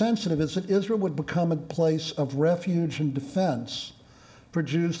 extremely sensitive, is that Israel would become a place of refuge and defense for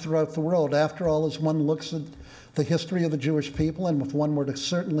Jews throughout the world. After all, as one looks at the history of the Jewish people, and if one were to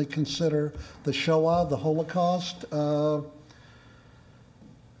certainly consider the Shoah, the Holocaust,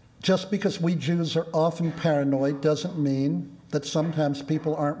 just because we Jews are often paranoid doesn't mean that sometimes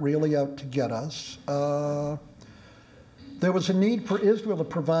people aren't really out to get us. There was a need for Israel to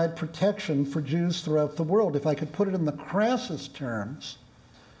provide protection for Jews throughout the world. If I could put it in the crassest terms,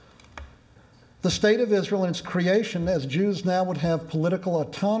 the State of Israel and its creation, as Jews now would have political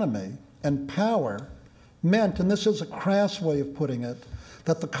autonomy and power, meant, and this is a crass way of putting it,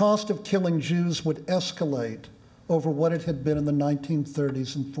 that the cost of killing Jews would escalate over what it had been in the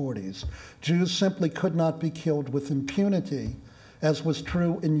 1930s and 40s. Jews simply could not be killed with impunity, as was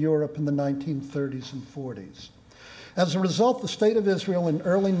true in Europe in the 1930s and 40s. As a result, the State of Israel in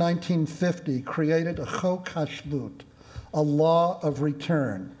early 1950 created a Chok HaShvut, a law of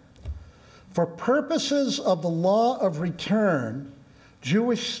return. For purposes of the law of return,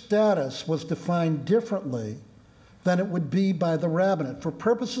 Jewish status was defined differently than it would be by the rabbinate. For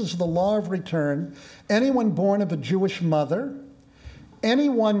purposes of the law of return, anyone born of a Jewish mother,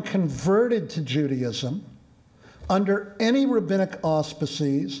 anyone converted to Judaism under any rabbinic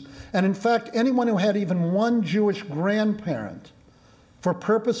auspices, and in fact, anyone who had even one Jewish grandparent, for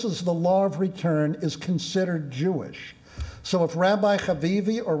purposes of the law of return, is considered Jewish. So if Rabbi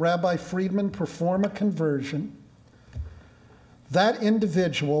Chavivi or Rabbi Friedman perform a conversion, that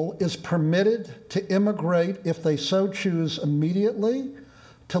individual is permitted to immigrate, if they so choose, immediately,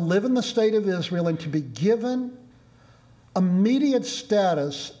 to live in the State of Israel and to be given immediate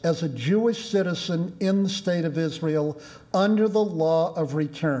status as a Jewish citizen in the State of Israel under the law of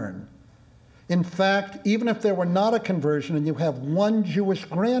return. In fact, even if there were not a conversion and you have one Jewish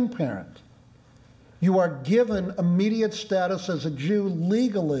grandparent, you are given immediate status as a Jew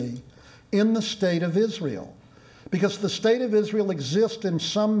legally in the State of Israel. Because the State of Israel exists in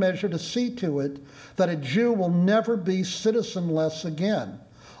some measure to see to it that a Jew will never be citizenless again.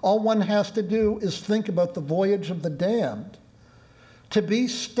 All one has to do is think about the voyage of the damned. To be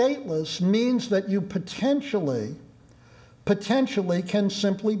stateless means that you potentially can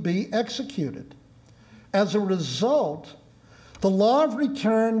simply be executed. As a result, the law of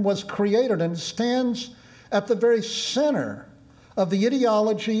return was created and stands at the very center of the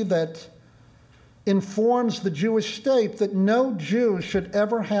ideology that informs the Jewish state, that no Jew should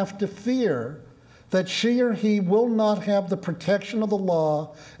ever have to fear that she or he will not have the protection of the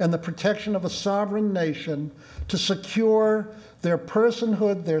law and the protection of a sovereign nation to secure their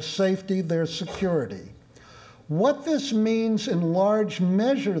personhood, their safety, their security. What this means in large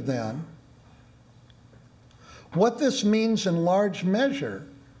measure then,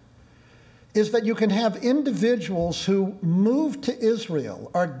 is that you can have individuals who move to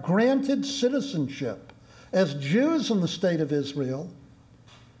Israel, are granted citizenship as Jews in the state of Israel,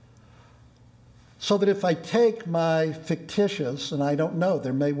 so that if I take my fictitious, and I don't know,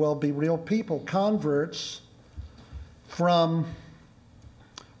 there may well be real people, converts from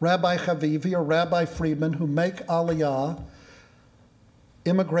Rabbi Chavivi or Rabbi Friedman who make Aliyah,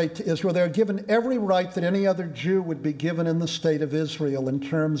 immigrate to Israel, they're given every right that any other Jew would be given in the state of Israel in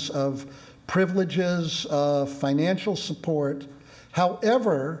terms of privileges, financial support.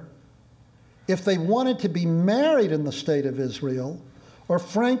 However, if they wanted to be married in the state of Israel, or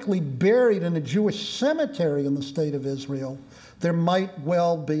frankly buried in a Jewish cemetery in the state of Israel, there might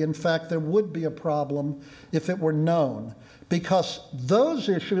well be, in fact, there would be a problem if it were known. Because those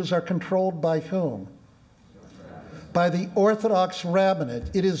issues are controlled by whom? By the Orthodox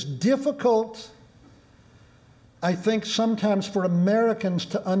rabbinate. It is difficult, I think, sometimes for Americans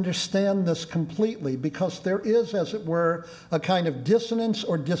to understand this completely, because there is, as it were, a kind of dissonance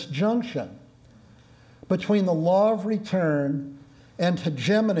or disjunction between the law of return and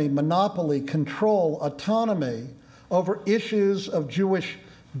hegemony, monopoly, control, autonomy over issues of Jewish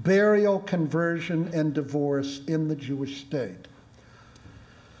burial, conversion, and divorce in the Jewish state.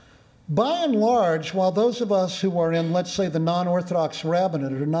 By and large, while those of us who are in, let's say, the non-Orthodox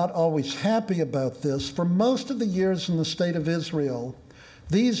rabbinate are not always happy about this, for most of the years in the state of Israel,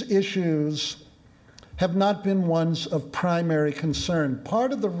 these issues have not been ones of primary concern.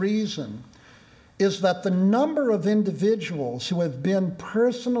 Part of the reason is that the number of individuals who have been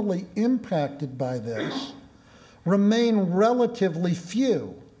personally impacted by this remain relatively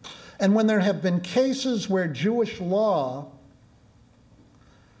few. And when there have been cases where Jewish law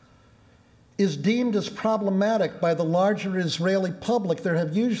is deemed as problematic by the larger Israeli public, there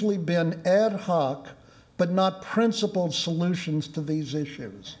have usually been ad hoc but not principled solutions to these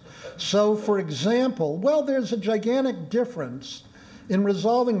issues. So, for example, well, there's a gigantic difference in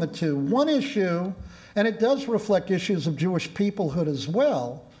resolving the two. One issue, and it does reflect issues of Jewish peoplehood as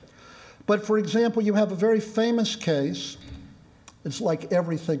well, but for example, you have a very famous case. It's like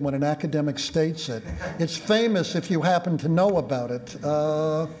everything when an academic states it. It's famous if you happen to know about it.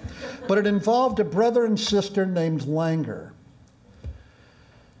 But it involved a brother and sister named Langer.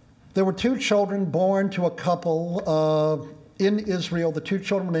 There were two children born to a couple in Israel. The two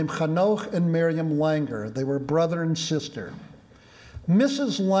children were named Hanoch and Miriam Langer. They were brother and sister.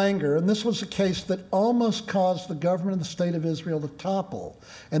 Mrs. Langer, and this was a case that almost caused the government of the state of Israel to topple,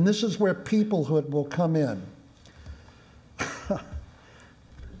 and this is where peoplehood will come in.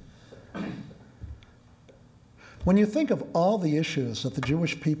 When you think of all the issues that the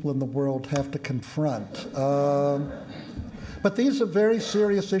Jewish people in the world have to confront, but these are very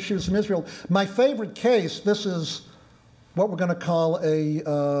serious issues in Israel. My favorite case, this is what we're going to call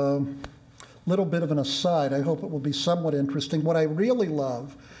a little bit of an aside. I hope it will be somewhat interesting. What I really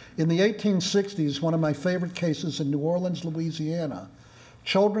love, in the 1860s, one of my favorite cases in New Orleans, Louisiana,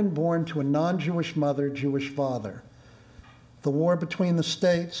 children born to a non-Jewish mother, Jewish father. The war between the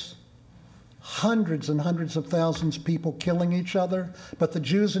states, hundreds and hundreds of thousands of people killing each other, but the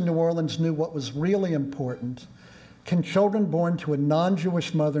Jews in New Orleans knew what was really important. Can children born to a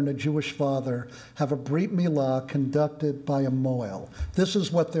non-Jewish mother and a Jewish father have a Brit Milah conducted by a mohel? This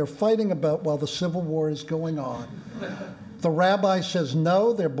is what they're fighting about while the Civil War is going on. The rabbi says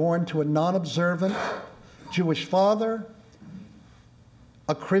no, they're born to a non-observant Jewish father,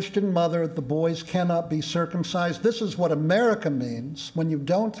 a Christian mother, the boys cannot be circumcised. This is what America means when you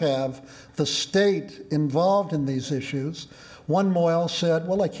don't have the state involved in these issues. One mohel said,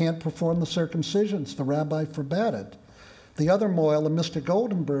 well, I can't perform the circumcisions. The rabbi forbade it. The other mohel, Mr.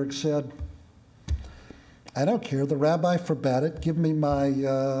 Goldenberg, said, I don't care. The rabbi forbade it. Give me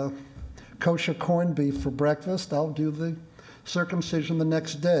my kosher corned beef for breakfast. I'll do the circumcision the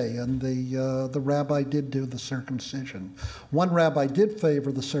next day, and the rabbi did do the circumcision. One rabbi did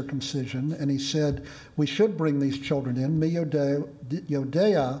favor the circumcision, and he said, we should bring these children in. Mi yodea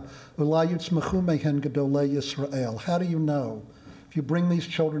ulai yitzmachu mehen gedolei Yisrael. How do you know? If you bring these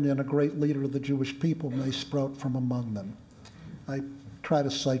children in, a great leader of the Jewish people may sprout from among them. I try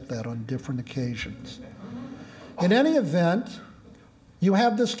to cite that on different occasions. In any event, you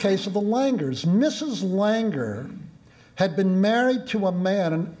have this case of the Langers. Mrs. Langer had been married to a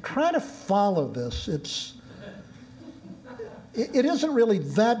man, and try to follow this. It isn't really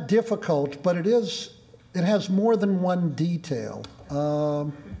that difficult, but it has more than one detail.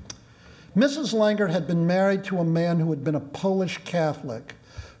 Mrs. Langer had been married to a man who had been a Polish Catholic,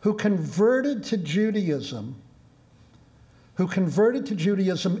 who converted to Judaism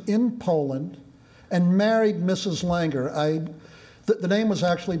in Poland and married Mrs. Langer. The name was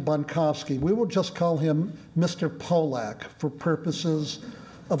actually Bonkowski. We will just call him Mr. Polak for purposes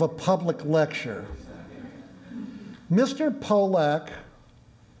of a public lecture. Mr.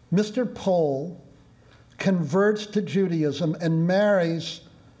 Pole, converts to Judaism and marries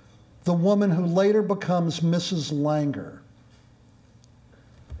the woman who later becomes Mrs. Langer.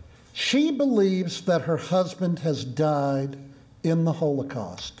 She believes that her husband has died in the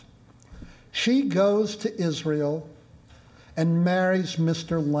Holocaust. She goes to Israel and marries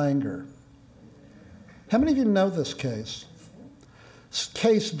Mr. Langer. How many of you know this case? This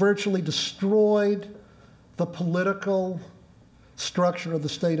case virtually destroyed the political structure of the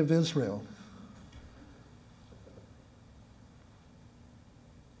state of Israel.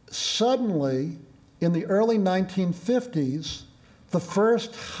 Suddenly, in the early 1950s, the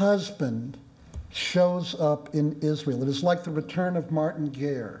first husband shows up in Israel. It is like the return of Martin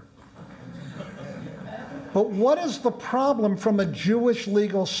Gare. But what is the problem from a Jewish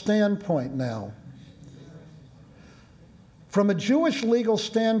legal standpoint now? From a Jewish legal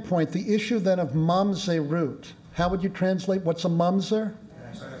standpoint, the issue then of mamzerut. How would you translate what's a mamzer?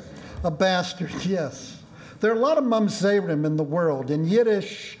 A bastard, yes. There are a lot of mamzerim in the world. In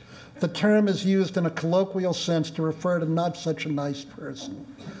Yiddish, the term is used in a colloquial sense to refer to not such a nice person.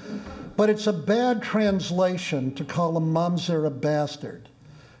 But it's a bad translation to call a mamzer a bastard.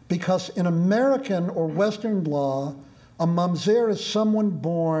 Because in American or Western law, a mamzer is someone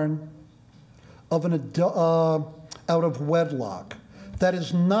born of out of wedlock. That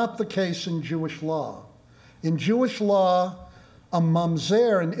is not the case in Jewish law. In Jewish law, a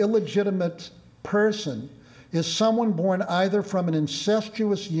mamzer, an illegitimate person, is someone born either from an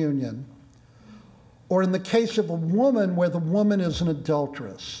incestuous union or in the case of a woman where the woman is an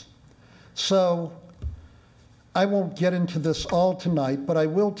adulteress. So I won't get into this all tonight, but I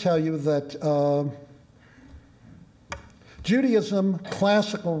will tell you that Judaism,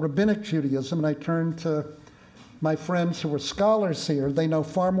 classical rabbinic Judaism, and I turn to my friends who are scholars here, they know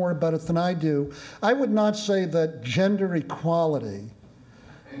far more about it than I do. I would not say that gender equality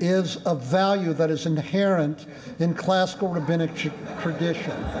is a value that is inherent in classical rabbinic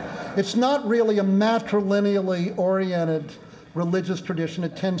tradition. It's not really a matrilineally oriented religious tradition.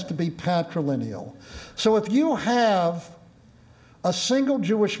 It tends to be patrilineal. So if you have a single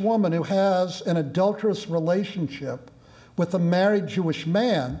Jewish woman who has an adulterous relationship with a married Jewish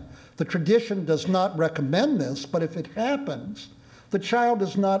man, the tradition does not recommend this, but if it happens, the child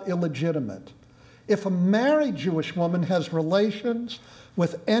is not illegitimate. If a married Jewish woman has relations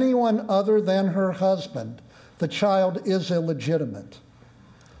with anyone other than her husband, the child is illegitimate.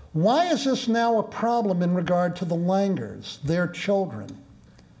 Why is this now a problem in regard to the Langers, their children?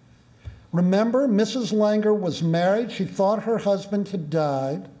 Remember, Mrs. Langer was married. She thought her husband had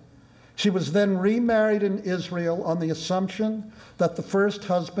died. She was then remarried in Israel on the assumption that the first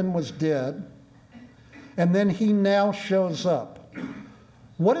husband was dead. And then he now shows up.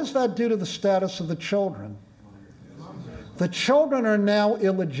 What does that do to the status of the children? The children are now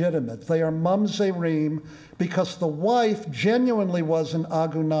illegitimate. They are mamzerim because the wife genuinely was an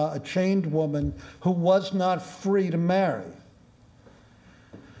aguna, a chained woman who was not free to marry.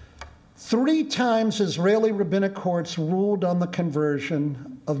 3 times Israeli rabbinic courts ruled on the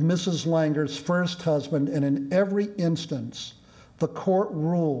conversion of Mrs. Langer's first husband, and in every instance, the court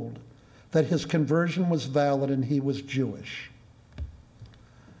ruled that his conversion was valid and he was Jewish.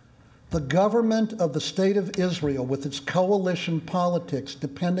 The government of the state of Israel, with its coalition politics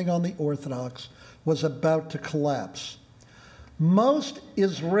depending on the Orthodox, was about to collapse. Most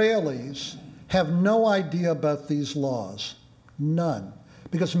Israelis have no idea about these laws, none,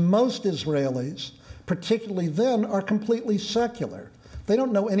 because most Israelis, particularly then, are completely secular. They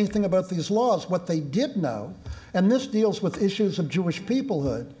don't know anything about these laws. What they did know, and this deals with issues of Jewish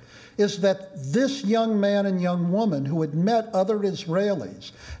peoplehood, is that this young man and young woman who had met other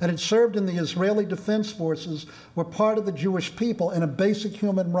Israelis and had served in the Israeli Defense Forces were part of the Jewish people, and a basic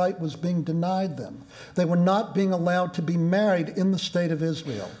human right was being denied them. They were not being allowed to be married in the state of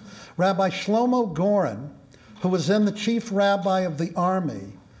Israel. Rabbi Shlomo Goren, who was then the chief rabbi of the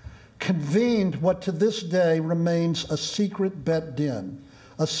army, convened what to this day remains a secret Bet Din,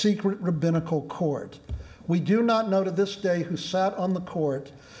 a secret rabbinical court. We do not know to this day who sat on the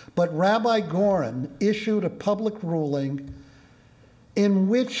court, but Rabbi Goren issued a public ruling in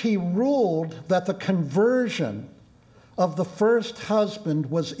which he ruled that the conversion of the first husband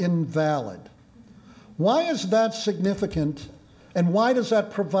was invalid. Why is that significant? And why does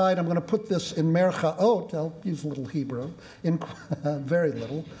that provide, I'm going to put this in merchaot, I'll use a little Hebrew, in very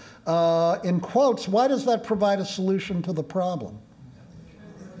little, in quotes, why does that provide a solution to the problem?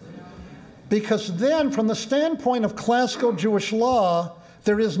 Because then, from the standpoint of classical Jewish law,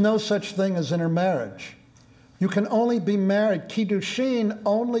 there is no such thing as intermarriage. You can only be married, kiddushin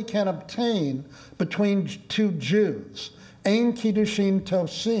only can obtain between two Jews. Ein kiddushin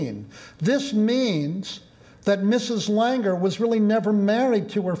tosin. This means that Mrs. Langer was really never married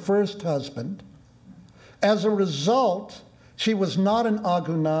to her first husband. As a result, she was not an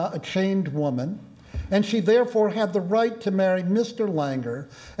aguna, a chained woman, and she therefore had the right to marry Mr. Langer,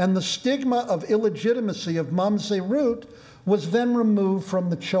 and the stigma of illegitimacy of mamzerut was then removed from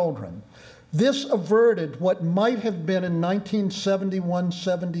the children. This averted what might have been in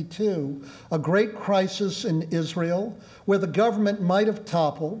 1971-72 a great crisis in Israel, where the government might have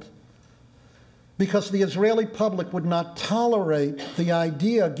toppled, because the Israeli public would not tolerate the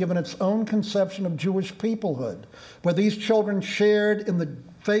idea, given its own conception of Jewish peoplehood, where these children shared in the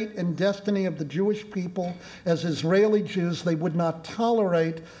fate and destiny of the Jewish people as Israeli Jews. They would not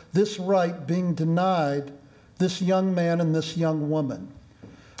tolerate this right being denied this young man and this young woman.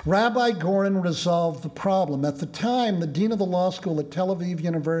 Rabbi Goren resolved the problem. At the time, the dean of the law school at Tel Aviv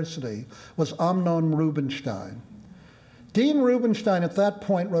University was Amnon Rubinstein. Dean Rubinstein at that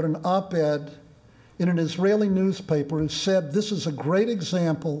point wrote an op-ed in an Israeli newspaper who said this is a great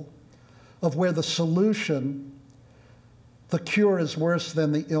example of where the solution, the cure, is worse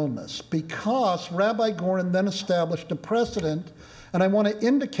than the illness, because Rabbi Goren then established a precedent, and I want to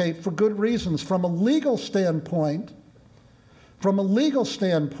indicate for good reasons. From a legal standpoint,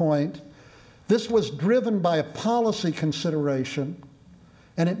 this was driven by a policy consideration,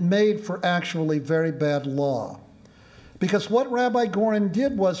 and it made for actually very bad law. Because what Rabbi Goren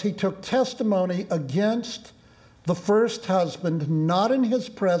did was he took testimony against the first husband, not in his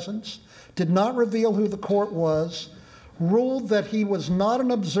presence, did not reveal who the court was, ruled that he was not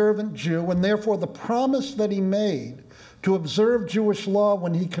an observant Jew, and therefore the promise that he made to observe Jewish law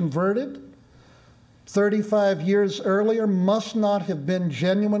when he converted 35 years earlier must not have been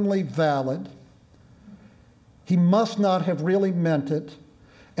genuinely valid. He must not have really meant it.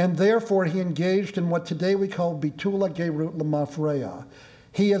 And therefore, he engaged in what today we call bitula gerut lemafreya.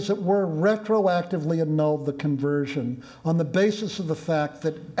 He, as it were, retroactively annulled the conversion on the basis of the fact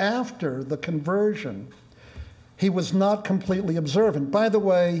that after the conversion, he was not completely observant. By the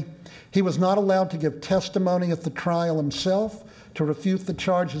way, he was not allowed to give testimony at the trial himself to refute the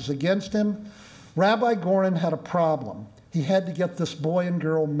charges against him. Rabbi Goren had a problem. He had to get this boy and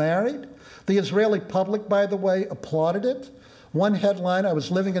girl married. The Israeli public, by the way, applauded it. One headline, I was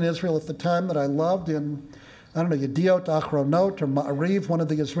living in Israel at the time, that I loved in, Yediot Achronot or Ma'ariv, one of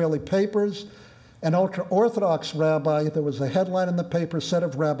the Israeli papers. An ultra-Orthodox rabbi, there was a headline in the paper, said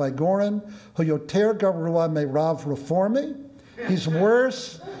of Rabbi Goren, Hu yoter garua me Rav Reformi. He's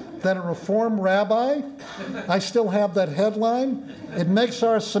worse than a Reform rabbi. I still have that headline. It makes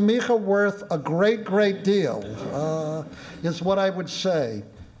our semicha worth a great, great deal, is what I would say.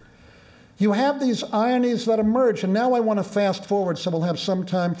 You have these ironies that emerge, and now I want to fast forward so we'll have some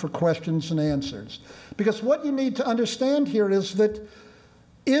time for questions and answers. Because what you need to understand here is that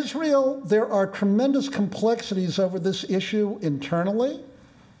Israel, there are tremendous complexities over this issue internally,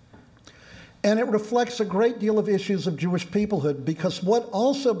 and it reflects a great deal of issues of Jewish peoplehood, because what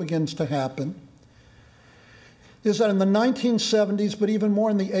also begins to happen is that in the 1970s, but even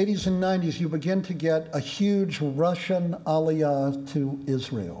more in the 80s and 90s, you begin to get a huge Russian aliyah to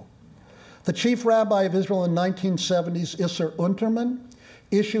Israel. The chief rabbi of Israel in the 1970s, Isser Unterman,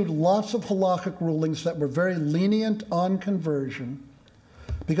 issued lots of halakhic rulings that were very lenient on conversion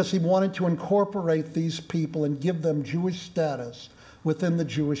because he wanted to incorporate these people and give them Jewish status within the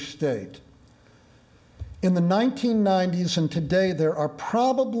Jewish state. In the 1990s and today, there are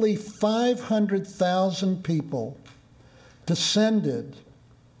probably 500,000 people descended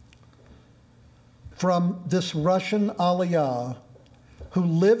from this Russian aliyah who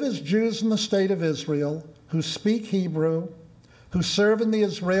live as Jews in the state of Israel, who speak Hebrew, who serve in the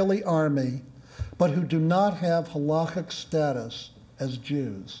Israeli army, but who do not have halachic status as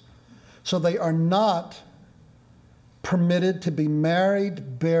Jews. So they are not permitted to be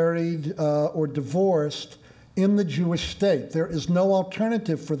married, buried, or divorced in the Jewish state. There is no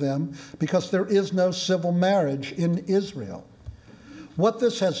alternative for them because there is no civil marriage in Israel. What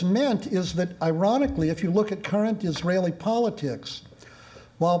this has meant is that, ironically, if you look at current Israeli politics,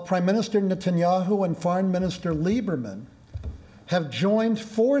 while Prime Minister Netanyahu and Foreign Minister Lieberman have joined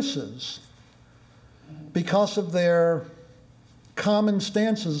forces because of their common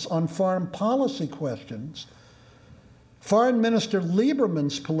stances on foreign policy questions, Foreign Minister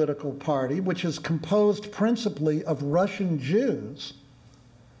Lieberman's political party, which is composed principally of Russian Jews,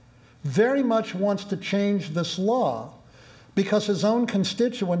 very much wants to change this law because his own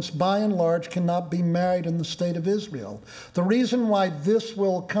constituents, by and large, cannot be married in the state of Israel. The reason why this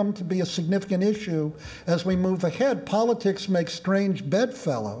will come to be a significant issue as we move ahead, politics makes strange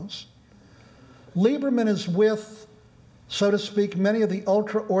bedfellows. Lieberman is with, so to speak, many of the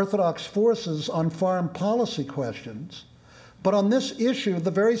ultra-Orthodox forces on foreign policy questions. But on this issue,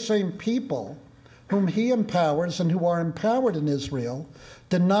 the very same people whom he empowers and who are empowered in Israel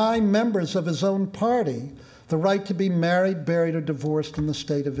deny members of his own party the right to be married, buried, or divorced in the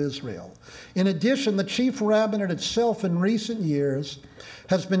state of Israel. In addition, the chief rabbinate itself in recent years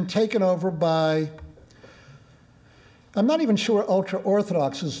has been taken over by, I'm not even sure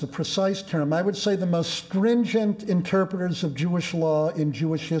ultra-Orthodox is the precise term. I would say the most stringent interpreters of Jewish law in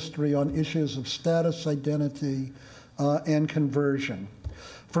Jewish history on issues of status, identity, and conversion.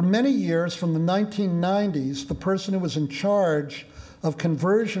 For many years, from the 1990s, the person who was in charge of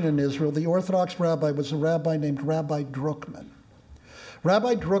conversion in Israel, the Orthodox rabbi, was a rabbi named Rabbi Druckman.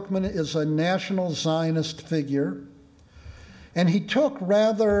 Rabbi Druckman is a national Zionist figure, and he took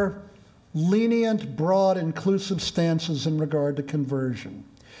rather lenient, broad, inclusive stances in regard to conversion.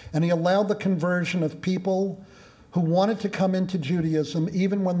 And he allowed the conversion of people who wanted to come into Judaism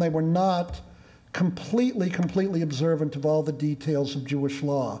even when they were not completely observant of all the details of Jewish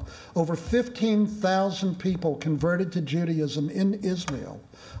law. Over 15,000 people converted to Judaism in Israel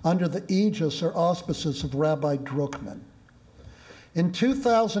under the aegis or auspices of Rabbi Druckman. In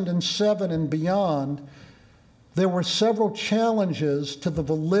 2007 and beyond, there were several challenges to the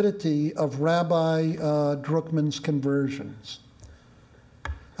validity of Rabbi Druckman's conversions.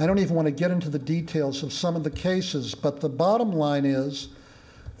 I don't even want to get into the details of some of the cases, but the bottom line is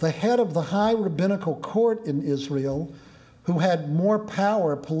the head of the high rabbinical court in Israel, who had more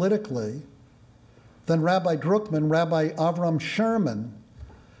power politically than Rabbi Druckman, Rabbi Avram Sherman,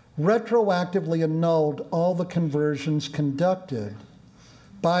 retroactively annulled all the conversions conducted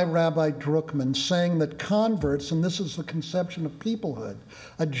by Rabbi Druckman, saying that converts, and this is the conception of peoplehood,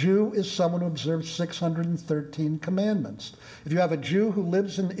 a Jew is someone who observes 613 commandments. If you have a Jew who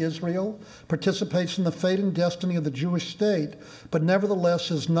lives in Israel, participates in the fate and destiny of the Jewish state, but nevertheless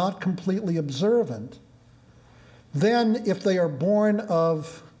is not completely observant, then if they are born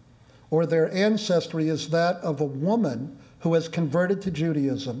of, or their ancestry is that of a woman who has converted to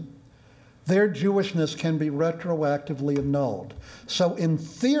Judaism, their Jewishness can be retroactively annulled. So in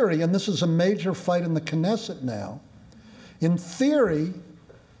theory, and this is a major fight in the Knesset now, in theory,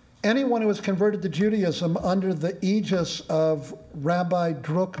 anyone who has converted to Judaism under the aegis of Rabbi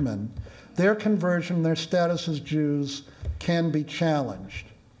Druckman, their conversion, their status as Jews, can be challenged.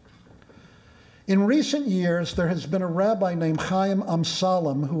 In recent years, there has been a rabbi named Chaim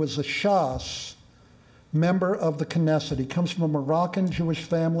Amsalem, who is a Shas member of the Knesset. He comes from a Moroccan Jewish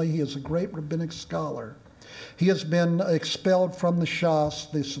family. He is a great rabbinic scholar. He has been expelled from the Shas,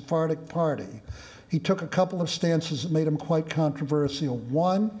 the Sephardic party. He took a couple of stances that made him quite controversial.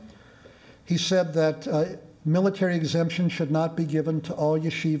 One, he said that military exemption should not be given to all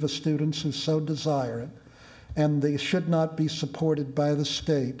yeshiva students who so desire it, and they should not be supported by the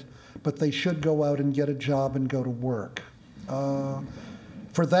state, but they should go out and get a job and go to work.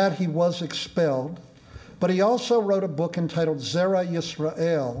 For that, he was expelled. But he also wrote a book entitled Zera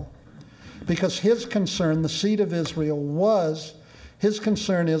Yisrael, because his concern, the seed of Israel, his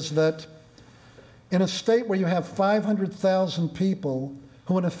concern is that in a state where you have 500,000 people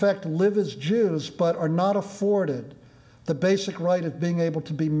who in effect live as Jews but are not afforded the basic right of being able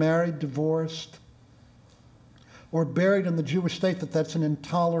to be married, divorced, or buried in the Jewish state, that's an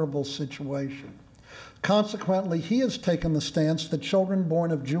intolerable situation. Consequently, he has taken the stance that children born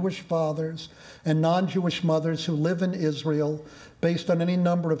of Jewish fathers and non-Jewish mothers who live in Israel, based on any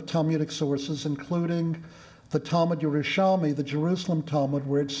number of Talmudic sources, including the Talmud Yerushalmi, the Jerusalem Talmud,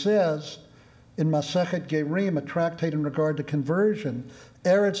 where it says in Masechet Gerim, a tractate in regard to conversion,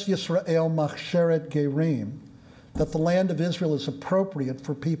 Eretz Yisrael Machsheret Gerim, that the land of Israel is appropriate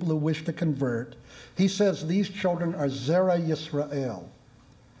for people who wish to convert. He says these children are Zera Yisrael.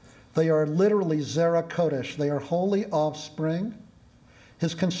 They are literally Zera Kodesh. They are holy offspring.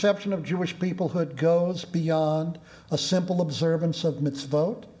 His conception of Jewish peoplehood goes beyond a simple observance of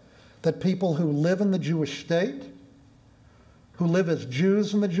mitzvot, that people who live in the Jewish state, who live as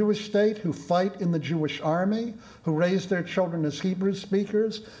Jews in the Jewish state, who fight in the Jewish army, who raise their children as Hebrew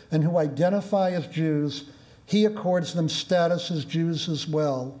speakers, and who identify as Jews, he accords them status as Jews as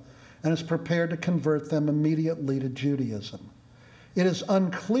well, and is prepared to convert them immediately to Judaism. It is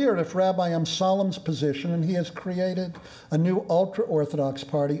unclear if Rabbi Amsalam's position, and he has created a new ultra-Orthodox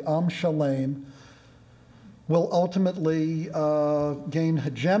party, Am Shalem, will ultimately gain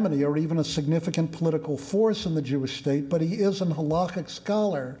hegemony or even a significant political force in the Jewish state, but he is an halachic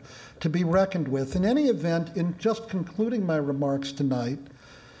scholar to be reckoned with. In any event, in just concluding my remarks tonight,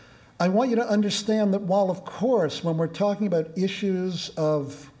 I want you to understand that while, of course, when we're talking about issues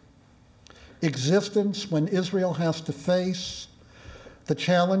of existence, when Israel has to face the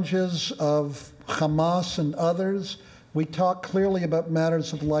challenges of Hamas and others, we talk clearly about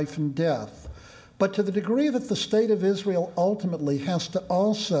matters of life and death. But to the degree that the state of Israel ultimately has to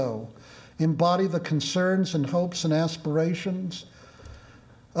also embody the concerns and hopes and aspirations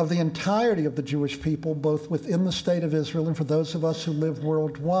of the entirety of the Jewish people, both within the state of Israel and for those of us who live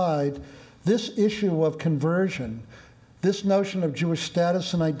worldwide, this issue of conversion, this notion of Jewish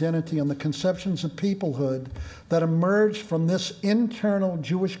status and identity and the conceptions of peoplehood that emerged from this internal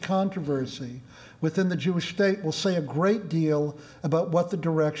Jewish controversy within the Jewish state will say a great deal about what the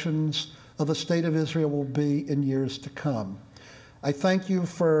directions of the state of Israel will be in years to come. I thank you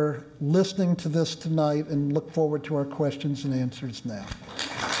for listening to this tonight and look forward to our questions and answers now.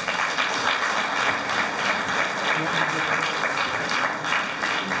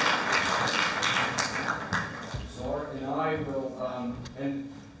 Zora and I will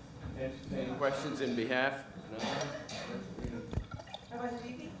entertain questions in behalf.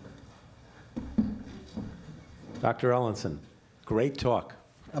 Dr. Ellenson, great talk.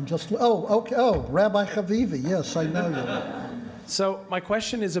 I'm just, okay, Rabbi Chavivi, yes, I know you. So my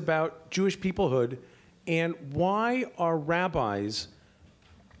question is about Jewish peoplehood, and why are rabbis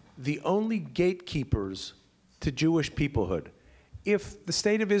the only gatekeepers to Jewish peoplehood? If the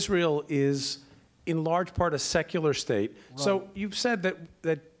state of Israel is in large part a secular state, right. So you've said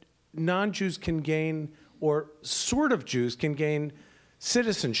that non-Jews can gain, or sort of Jews can gain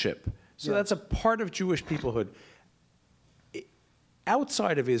citizenship. So that's a part of Jewish peoplehood.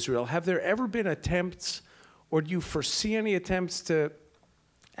 Outside of Israel, have there ever been attempts, or do you foresee any attempts to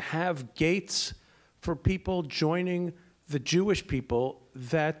have gates for people joining the Jewish people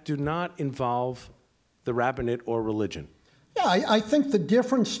that do not involve the rabbinate or religion? Yeah, I think the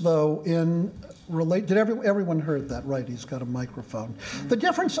difference, though, everyone heard that, right? He's got a microphone. The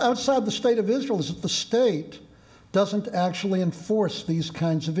difference outside the state of Israel is that the state doesn't actually enforce these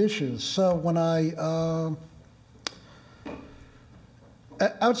kinds of issues. So when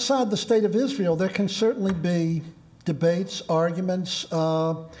outside the state of Israel, there can certainly be debates, arguments. There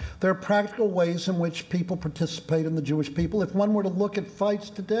are practical ways in which people participate in the Jewish people. If one were to look at fights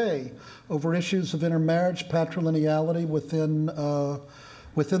today over issues of intermarriage, patrilineality within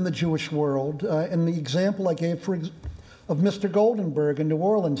the Jewish world, and the example I gave of Mr. Goldenberg in New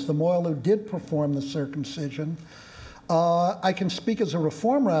Orleans, the Moyle who did perform the circumcision, I can speak as a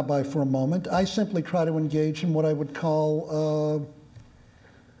Reform rabbi for a moment. I simply try to engage in what I would call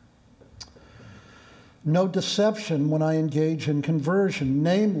no deception when I engage in conversion,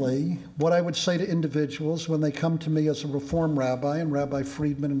 namely what I would say to individuals when they come to me as a Reform rabbi, and Rabbi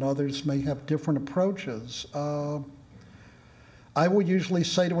Friedman and others may have different approaches. I will usually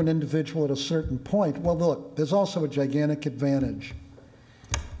say to an individual at a certain point, well, look, there's also a gigantic advantage.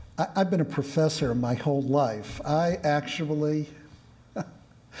 I've been a professor my whole life. I actually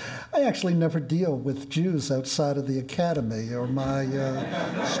never deal with Jews outside of the academy or my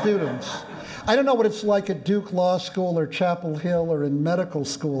students. I don't know what it's like at Duke Law School or Chapel Hill or in medical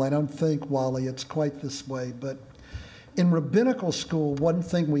school. I don't think, Wally, it's quite this way. But in rabbinical school, one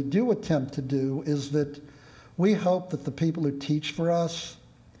thing we do attempt to do is that we hope that the people who teach for us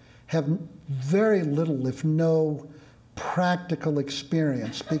have very little, if no, practical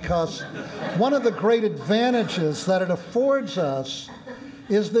experience. Because one of the great advantages that it affords us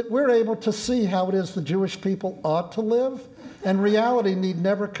is that we're able to see how it is the Jewish people ought to live, and reality need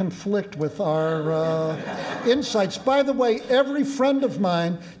never conflict with our insights. By the way, every friend of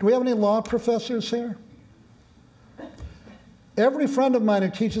mine, do we have any law professors here? Every friend of mine who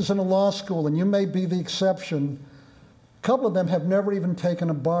teaches in a law school, and you may be the exception, a couple of them have never even taken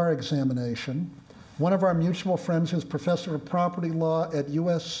a bar examination. One of our mutual friends, who's professor of property law at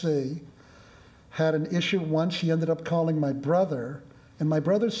USC, had an issue once. She ended up calling my brother, and my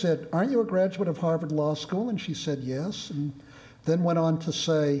brother said, "Aren't you a graduate of Harvard Law School?" And she said, "Yes," and then went on to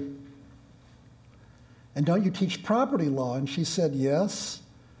say, "And don't you teach property law?" And she said, "Yes."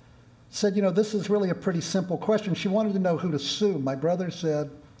 Said, "You know, this is really a pretty simple question." She wanted to know who to sue. My brother said,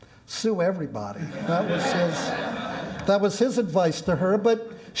 "Sue everybody." That was his advice to her,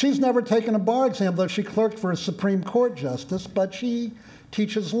 but she's never taken a bar exam, though she clerked for a Supreme Court justice, but she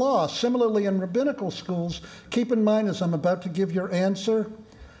teaches law. Similarly, in rabbinical schools, keep in mind as I'm about to give your answer,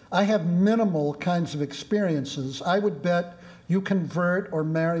 I have minimal kinds of experiences. I would bet you convert or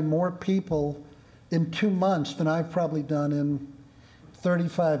marry more people in 2 months than I've probably done in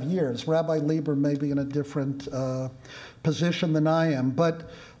 35 years. Rabbi Lieber may be in a different position than I am. But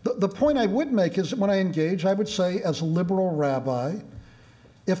the point I would make is that when I engage, I would say as a liberal rabbi,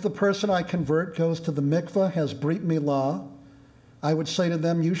 if the person I convert goes to the mikveh, has brit milah, I would say to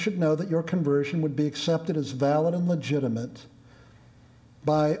them, you should know that your conversion would be accepted as valid and legitimate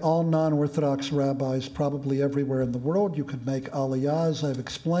by all non-Orthodox rabbis probably everywhere in the world. You could make aliyah, as I've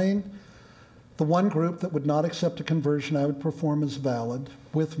explained. The one group that would not accept a conversion I would perform as valid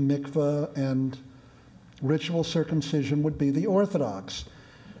with mikveh and ritual circumcision would be the Orthodox.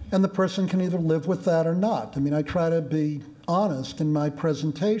 And the person can either live with that or not. I mean, I try to be honest in my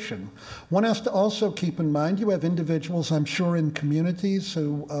presentation. One has to also keep in mind, you have individuals, I'm sure, in communities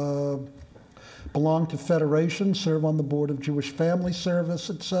who belong to federations, serve on the board of Jewish Family Service,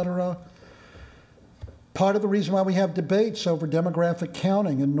 etc. Part of the reason why we have debates over demographic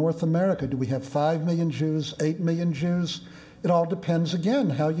counting in North America, do we have 5 million Jews, 8 million Jews? It all depends, again,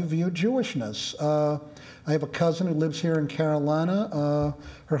 how you view Jewishness. I have a cousin who lives here in Carolina.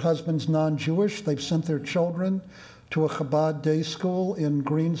 Her husband's non-Jewish. They've sent their children to a Chabad day school in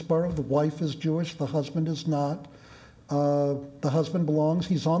Greensboro. The wife is Jewish, the husband is not. The husband belongs,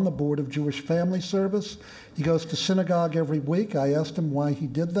 he's on the board of Jewish Family Service. He goes to synagogue every week. I asked him why he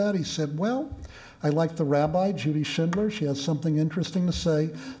did that. He said, well, I like the rabbi, Judy Schindler. She has something interesting to say.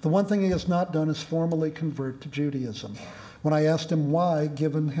 The one thing he has not done is formally convert to Judaism. When I asked him why,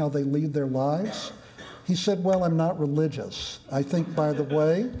 given how they lead their lives, he said, well, I'm not religious. I think, by the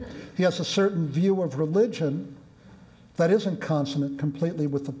way, he has a certain view of religion that isn't consonant completely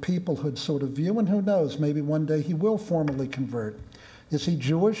with the peoplehood sort of view, and who knows, maybe one day he will formally convert. Is he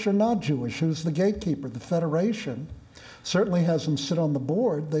Jewish or not Jewish? Who's the gatekeeper? The Federation certainly has him sit on the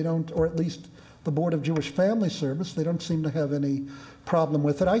board. They don't, or at least the Board of Jewish Family Service, they don't seem to have any problem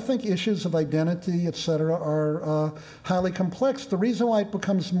with it. I think issues of identity, et cetera, are highly complex. The reason why it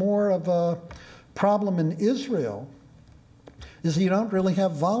becomes more of a problem in Israel is you don't really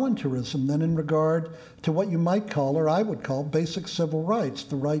have voluntarism then in regard to what you might call, or I would call, basic civil rights,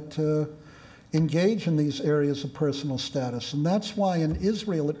 the right to engage in these areas of personal status. And that's why in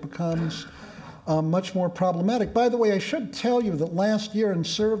Israel it becomes much more problematic. By the way, I should tell you that last year in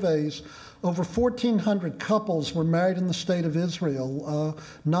surveys, over 1,400 couples were married in the state of Israel,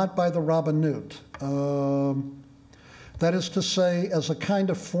 not by the Rabbanut. That is to say, as a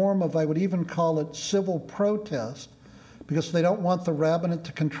kind of form of, I would even call it civil protest, because they don't want the rabbinate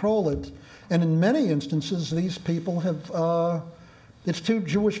to control it. And in many instances, these people have, it's two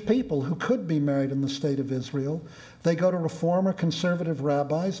Jewish people who could be married in the state of Israel. They go to Reform or conservative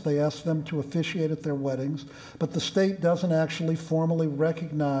rabbis. They ask them to officiate at their weddings. But the state doesn't actually formally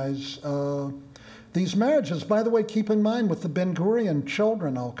recognize these marriages. By the way, keep in mind with the Ben Gurion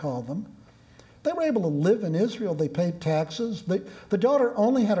children, I'll call them, they were able to live in Israel. They paid taxes. The daughter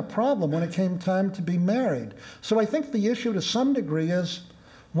only had a problem when it came time to be married. So I think the issue to some degree is,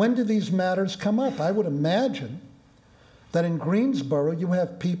 when do these matters come up? I would imagine that in Greensboro you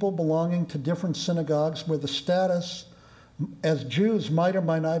have people belonging to different synagogues where the status as Jews might or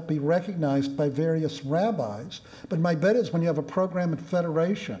might not be recognized by various rabbis. But my bet is when you have a program at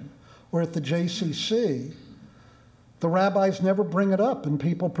Federation or at the JCC, the rabbis never bring it up and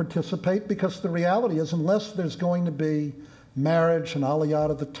people participate, because the reality is, unless there's going to be marriage and aliyah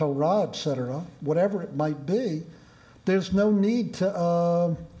to the Torah, etc., whatever it might be, there's no need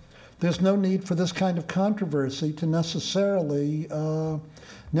to for this kind of controversy to necessarily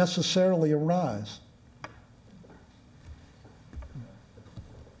arise.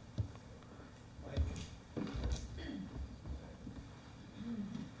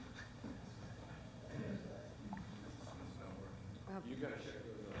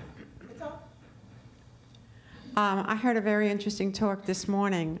 I heard a very interesting talk this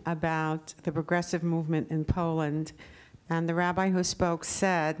morning about the progressive movement in Poland And the rabbi who spoke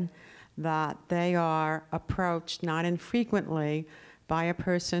said that they are approached not infrequently by a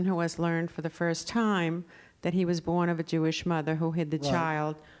person who has learned for the first time that he was born of a Jewish mother who hid the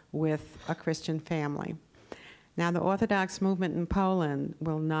child with a Christian family. Now, the Orthodox movement in Poland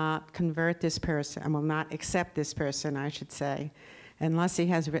will not convert this person, and will not accept this person, I should say, unless he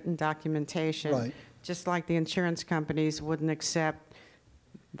has written documentation, just like the insurance companies wouldn't accept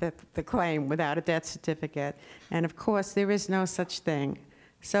the claim without a death certificate. And of course, there is no such thing.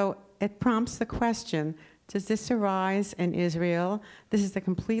 So it prompts the question, does this arise in Israel? This is a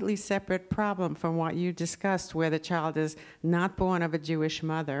completely separate problem from what you discussed, where the child is not born of a Jewish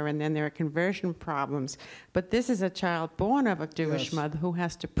mother, and then there are conversion problems. But this is a child born of a Jewish mother who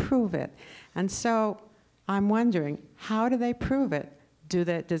has to prove it. And so I'm wondering, how do they prove it?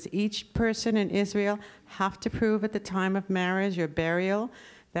 Does each person in Israel have to prove at the time of marriage or burial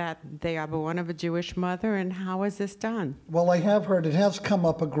that they are born of a Jewish mother, and how is this done? Well, I have heard it has come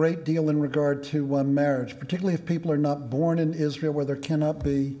up a great deal in regard to marriage, particularly if people are not born in Israel, where there cannot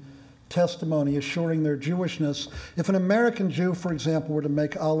be testimony assuring their Jewishness. If an American Jew, for example, were to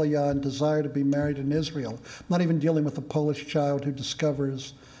make Aliyah and desire to be married in Israel, I'm not even dealing with a Polish child who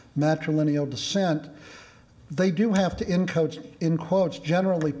discovers matrilineal descent, they do have to, in quotes,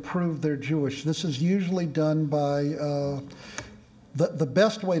 generally prove they're Jewish. This is usually done by the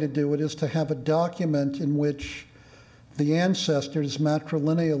best way to do it is to have a document in which the ancestors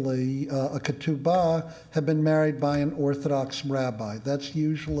matrilineally, a ketubah, have been married by an Orthodox rabbi. That's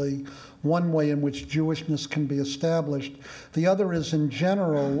usually one way in which Jewishness can be established. The other is, in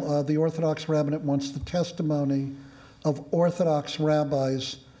general, the Orthodox rabbinate wants the testimony of Orthodox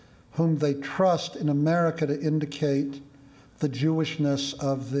rabbis whom they trust in America to indicate the Jewishness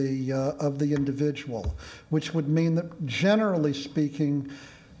of the individual, which would mean that, generally speaking,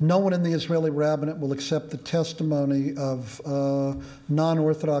 no one in the Israeli rabbinate will accept the testimony of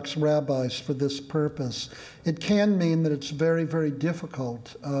non-Orthodox rabbis for this purpose. It can mean that it's very, very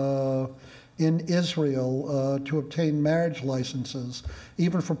difficult in Israel to obtain marriage licenses,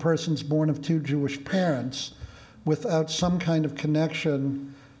 even for persons born of two Jewish parents, without some kind of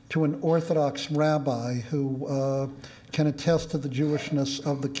connection to an Orthodox rabbi who can attest to the Jewishness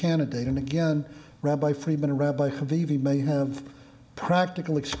of the candidate. And again, Rabbi Friedman and Rabbi Chavivi may have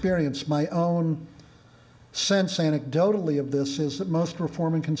practical experience. My own sense anecdotally of this is that most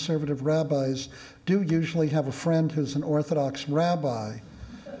Reform and Conservative rabbis do usually have a friend who's an Orthodox rabbi,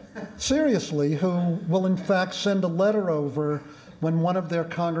 seriously, who will in fact send a letter over when one of their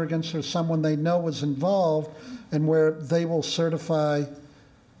congregants or someone they know is involved, and where they will certify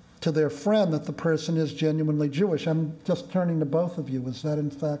to their friend that the person is genuinely Jewish. I'm just turning to both of you. Is that in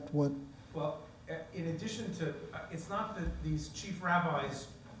fact what? Well, in addition to, it's not that these chief rabbis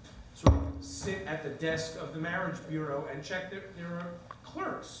sort of sit at the desk of the marriage bureau and check. There are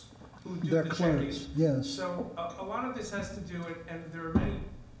clerks who do the checking. Yes. So a lot of this has to do with, and there are many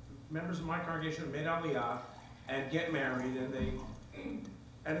members of my congregation who made Aliyah and get married,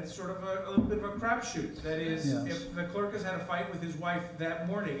 and it's sort of a little bit of a crapshoot. That is, if the clerk has had a fight with his wife that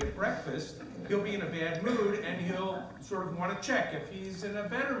morning at breakfast, he'll be in a bad mood and he'll sort of want to check. If he's in a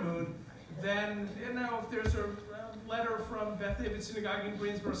better mood, then, you know, if there's a letter from Beth David Synagogue in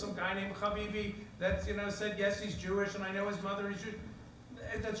Greensboro, some guy named Chavivi that, you know, said, yes, he's Jewish and I know his mother is Jewish,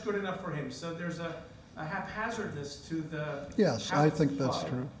 that's good enough for him. So there's a haphazardness to the... Yes, I think that's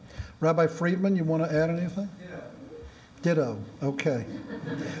true. Rabbi Friedman, you want to add anything? Ditto. Okay.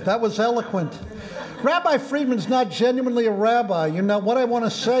 That was eloquent. Rabbi Friedman's not genuinely a rabbi. You know, what I want to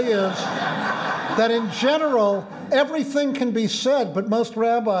say is that in general, everything can be said, but most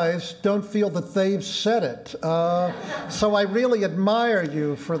rabbis don't feel that they've said it. So I really admire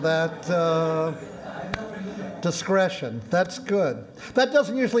you for that discretion. That's good. That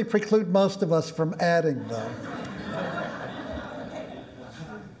doesn't usually preclude most of us from adding, though.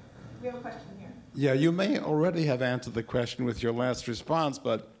 We have a question. Yeah, you may already have answered the question with your last response,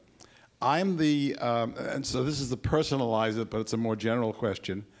 but I'm the, and so this is the personalize it, but it's a more general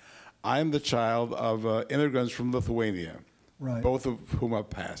question. I'm the child of immigrants from Lithuania, both of whom have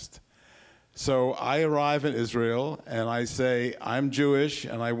passed. So I arrive in Israel and I say, I'm Jewish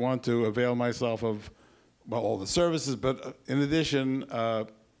and I want to avail myself of, well, all the services, but in addition, I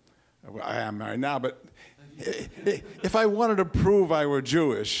am married now, but if I wanted to prove I were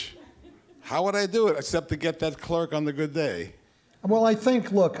Jewish, how would I do it except to get that clerk on the good day? Well, I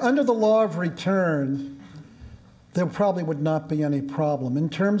think, look, under the law of return, there probably would not be any problem. In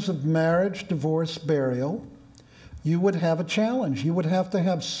terms of marriage, divorce, burial, you would have a challenge. You would have to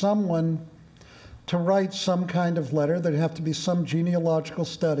have someone to write some kind of letter. There'd have to be some genealogical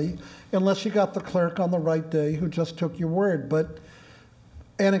study, unless you got the clerk on the right day who just took your word. But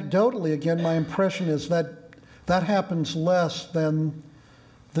anecdotally, again, my impression is that that happens less than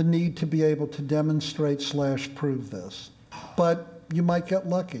the need to be able to demonstrate / prove this. But you might get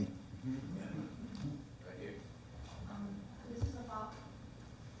lucky.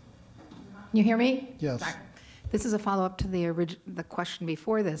 You hear me? Yes. Sorry. This is a follow-up to the question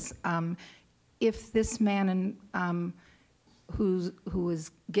before this. If this man who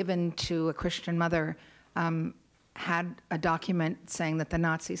was given to a Christian mother had a document saying that the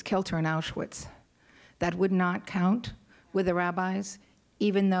Nazis killed her in Auschwitz, that would not count with the rabbis,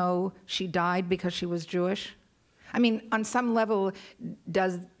 even though she died because she was Jewish? I mean, on some level,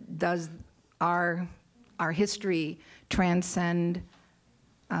 does our history transcend,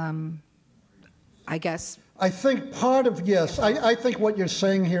 I guess? I think part of, yes, I think what you're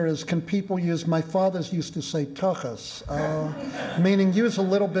saying here is, can people use, my fathers used to say tochas, meaning use a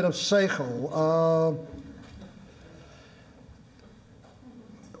little bit of seichel.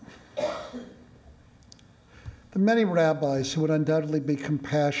 There are many rabbis who would undoubtedly be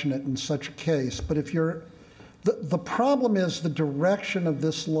compassionate in such a case, but if you're, the problem is the direction of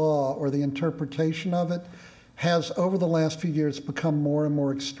this law or the interpretation of it has over the last few years become more and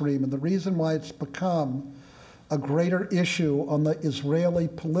more extreme. And the reason why it's become a greater issue on the Israeli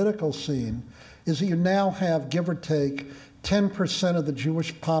political scene is that you now have, give or take, 10% of the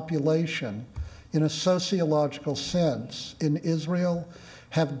Jewish population in a sociological sense in Israel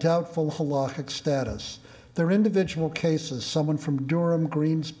have doubtful halachic status. There are individual cases. Someone from Durham,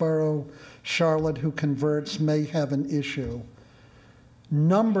 Greensboro, Charlotte who converts may have an issue.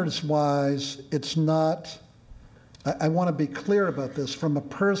 Numbers-wise, it's not, I want to be clear about this, from a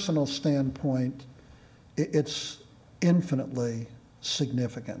personal standpoint, it's infinitely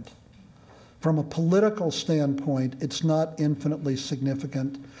significant. From a political standpoint, it's not infinitely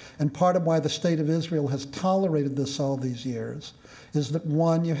significant. And part of why the state of Israel has tolerated this all these years is that,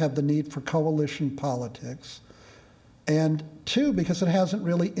 one, you have the need for coalition politics, and two, because it hasn't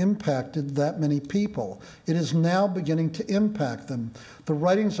really impacted that many people. It is now beginning to impact them. The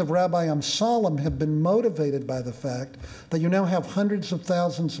writings of Rabbi Amsalem have been motivated by the fact that you now have hundreds of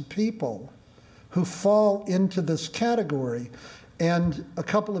thousands of people who fall into this category. And a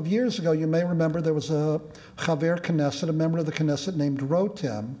couple of years ago, you may remember, there was a Chaver Knesset, a member of the Knesset named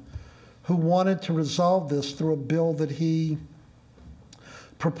Rotem, who wanted to resolve this through a bill that he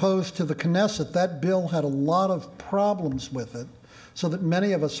proposed to the Knesset. That bill had a lot of problems with it, so that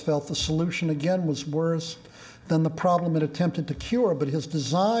many of us felt the solution, again, was worse than the problem it attempted to cure. But his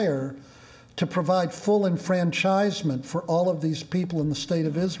desire to provide full enfranchisement for all of these people in the state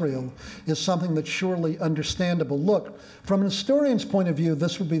of Israel is something that's surely understandable. Look, from an historian's point of view,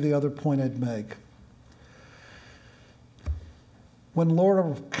 this would be the other point I'd make. When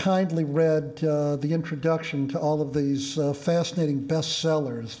Laura kindly read the introduction to all of these fascinating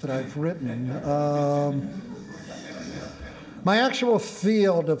bestsellers that I've written, my actual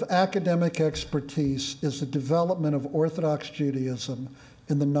field of academic expertise is the development of Orthodox Judaism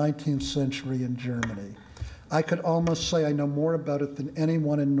in the 19th century in Germany. I could almost say I know more about it than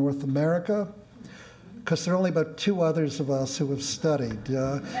anyone in North America, because there are only about 2 others of us who have studied.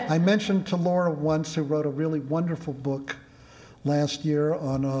 I mentioned to Laura once, who wrote a really wonderful book last year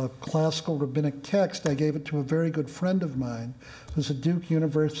on a classical rabbinic text. I gave it to a very good friend of mine who's a Duke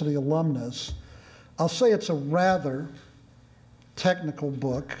University alumnus. I'll say it's a rather technical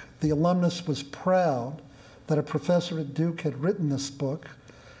book. The alumnus was proud that a professor at Duke had written this book,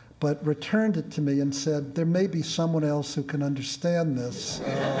 but returned it to me and said, there may be someone else who can understand this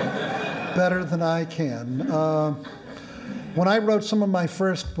better than I can. When I wrote some of my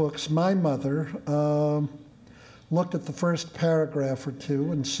first books, my mother looked at the first paragraph or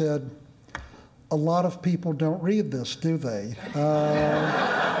 2 and said, a lot of people don't read this, do they?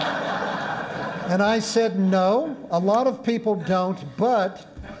 And I said, no, a lot of people don't, but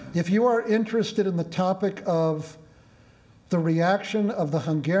if you are interested in the topic of the reaction of the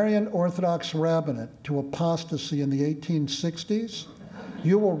Hungarian Orthodox rabbinate to apostasy in the 1860s,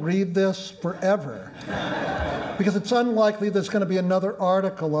 you will read this forever. Because it's unlikely there's going to be another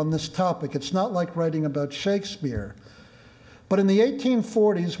article on this topic. It's not like writing about Shakespeare. But in the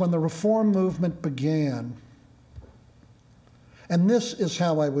 1840s, when the Reform movement began, and this is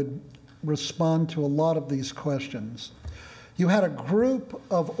how I would respond to a lot of these questions, you had a group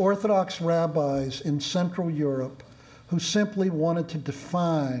of Orthodox rabbis in Central Europe who simply wanted to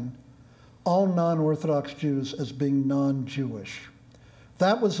define all non-Orthodox Jews as being non-Jewish.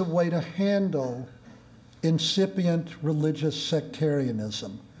 That was a way to handle incipient religious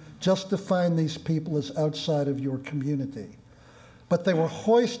sectarianism. just define these people as outside of your community. But they were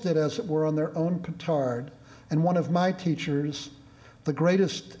hoisted, as it were, on their own petard. And one of my teachers, the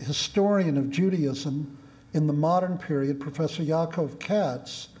greatest historian of Judaism in the modern period, Professor Yaakov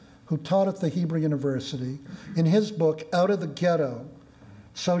Katz, who taught at the Hebrew University, in his book, Out of the Ghetto,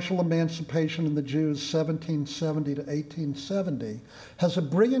 Social Emancipation in the Jews, 1770 to 1870, has a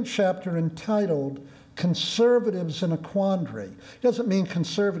brilliant chapter entitled Conservatives in a Quandary. He doesn't mean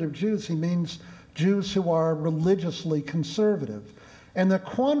conservative Jews, he means Jews who are religiously conservative. And their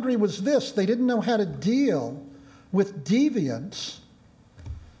quandary was this: they didn't know how to deal with deviance,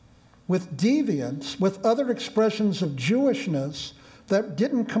 with other expressions of Jewishness that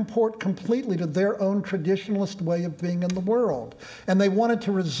didn't comport completely to their own traditionalist way of being in the world. And they wanted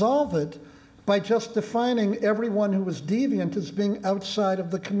to resolve it by just defining everyone who was deviant as being outside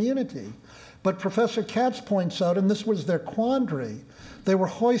of the community. But Professor Katz points out, and this was their quandary, they were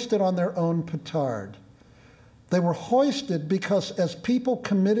hoisted on their own petard. They were hoisted because as people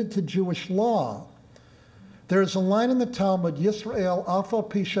committed to Jewish law, there is a line in the Talmud, Yisrael afal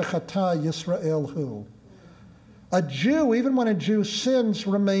pi shechata Yisrael hu. A Jew, even when a Jew sins,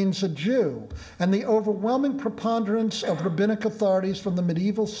 remains a Jew. And the overwhelming preponderance of rabbinic authorities from the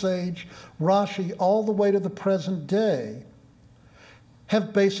medieval sage Rashi all the way to the present day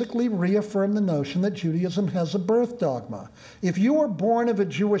have basically reaffirmed the notion that Judaism has a birth dogma. If you were born of a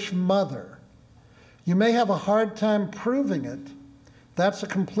Jewish mother, you may have a hard time proving it. That's a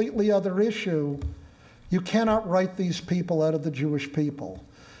completely other issue. You cannot write these people out of the Jewish people.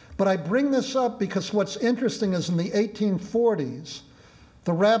 But I bring this up because what's interesting is in the 1840s,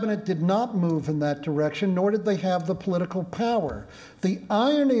 the rabbinate did not move in that direction, nor did they have the political power. The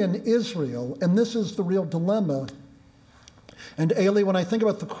irony in Israel, and this is the real dilemma, and Ailey, when I think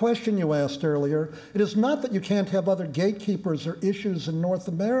about the question you asked earlier, it is not that you can't have other gatekeepers or issues in North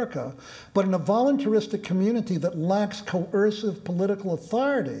America, but in a voluntaristic community that lacks coercive political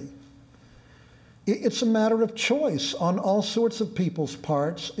authority, it's a matter of choice on all sorts of people's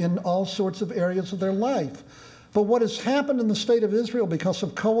parts in all sorts of areas of their life. But what has happened in the state of Israel because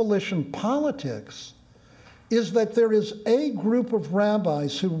of coalition politics is that there is a group of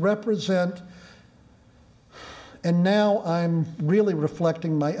rabbis who represent, and now I'm really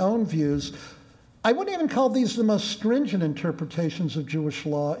reflecting my own views, I wouldn't even call these the most stringent interpretations of Jewish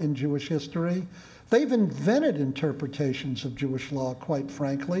law in Jewish history. They've invented interpretations of Jewish law, quite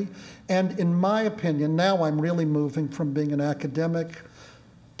frankly. And in my opinion, now I'm really moving from being an academic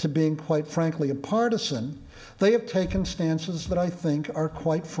to being, quite frankly, a partisan. They have taken stances that I think are,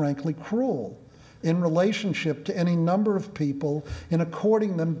 quite frankly, cruel in relationship to any number of people in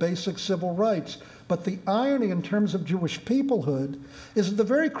according them basic civil rights. But the irony in terms of Jewish peoplehood is that the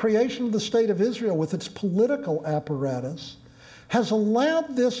very creation of the state of Israel with its political apparatus has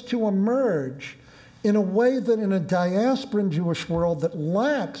allowed this to emerge in a way that in a diasporan Jewish world that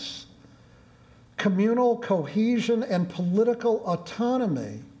lacks communal cohesion and political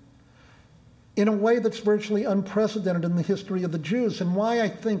autonomy in a way that's virtually unprecedented in the history of the Jews, and why I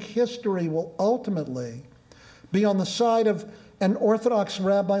think history will ultimately be on the side of an Orthodox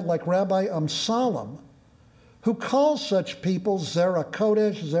rabbi like Rabbi Amsalem, who calls such people Zera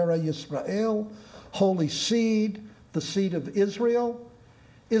Kodesh, Zera Yisrael, holy seed, the seed of Israel,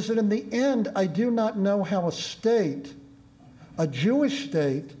 is that in the end, I do not know how a state, a Jewish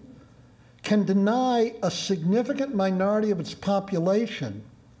state, can deny a significant minority of its population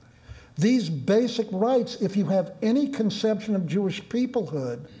these basic rights if you have any conception of Jewish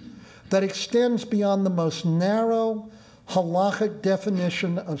peoplehood that extends beyond the most narrow halachic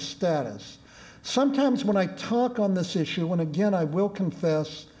definition of status. Sometimes when I talk on this issue, and again I will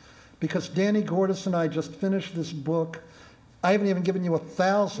confess, because Danny Gordis and I just finished this book, I haven't even given you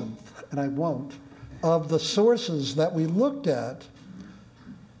 1,000th, and I won't, of the sources that we looked at.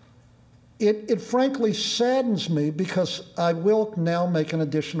 It frankly saddens me because I will now make an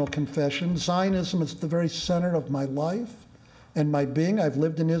additional confession. Zionism is at the very center of my life and my being. I've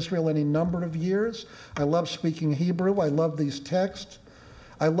lived in Israel any number of years. I love speaking Hebrew. I love these texts.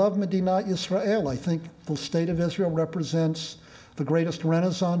 I love Medinat Yisrael. I think the state of Israel represents the greatest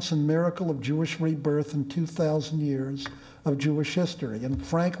renaissance and miracle of Jewish rebirth in 2,000 years of Jewish history. And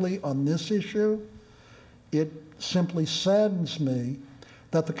frankly, on this issue, it simply saddens me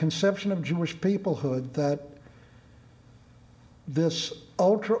that the conception of Jewish peoplehood, that this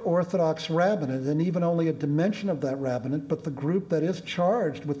ultra-Orthodox rabbinate, and even only a dimension of that rabbinate, but the group that is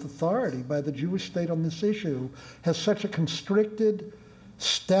charged with authority by the Jewish state on this issue, has such a constricted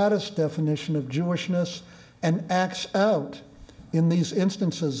status definition of Jewishness and acts out in these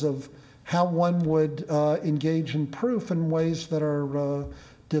instances of how one would engage in proof in ways that are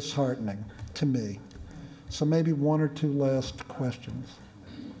disheartening to me. So maybe one or two last questions.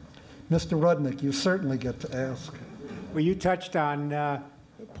 Mr. Rudnick, you certainly get to ask. Well, you touched on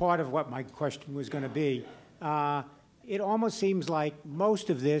part of what my question was going to be. It almost seems like most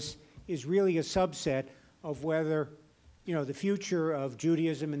of this is really a subset of whether, you know, the future of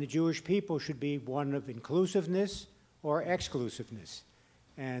Judaism and the Jewish people should be one of inclusiveness or exclusiveness.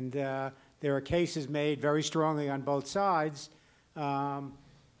 And there are cases made very strongly on both sides.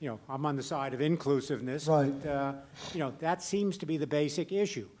 You know, I'm on the side of inclusiveness, right. But, you know, that seems to be the basic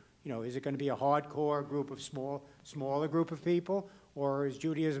issue. You know, is it going to be a hardcore group of smaller group of people, or is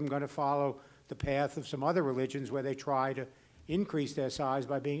Judaism going to follow the path of some other religions where they try to increase their size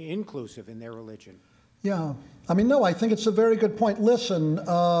by being inclusive in their religion? Yeah. I mean, no, I think it's a very good point. Listen,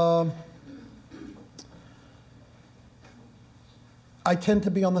 I tend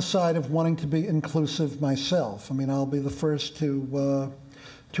to be on the side of wanting to be inclusive myself. I mean, I'll be the first to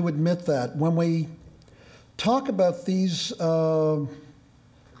admit that. When we talk about these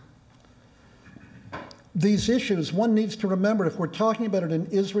issues, one needs to remember, if we're talking about it in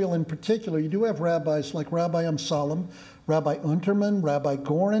Israel in particular, you do have rabbis like Rabbi Amsalem, Rabbi Unterman, Rabbi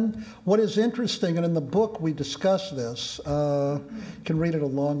Gorin. What is interesting, and in the book we discuss this, you can read it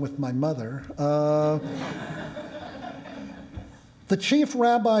along with my mother, the chief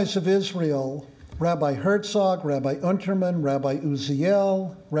rabbis of Israel, Rabbi Herzog, Rabbi Unterman, Rabbi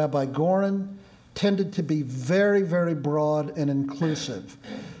Uziel, Rabbi Gorin, tended to be very, very broad and inclusive.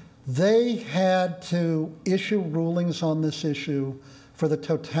 They had to issue rulings on this issue for the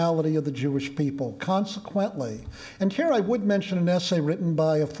totality of the Jewish people. Consequently, and here I would mention an essay written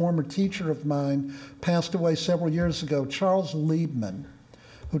by a former teacher of mine, passed away several years ago, Charles Liebman,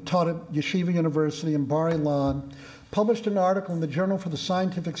 who taught at Yeshiva University in Bar Ilan, published an article in the Journal for the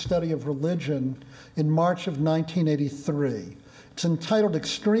Scientific Study of Religion in March of 1983. It's entitled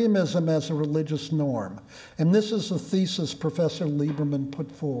Extremism as a Religious Norm. And this is the thesis Professor Liebman put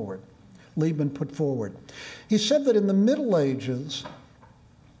forward. He said that in the Middle Ages,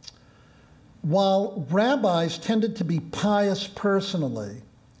 while rabbis tended to be pious personally,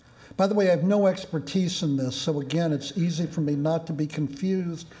 by the way, I have no expertise in this, so again, it's easy for me not to be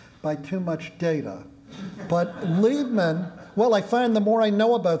confused by too much data. But Liebman, well, I find the more I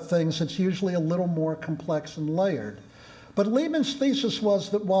know about things, it's usually a little more complex and layered. But Liebman's thesis was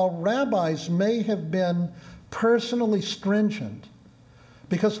that while rabbis may have been personally stringent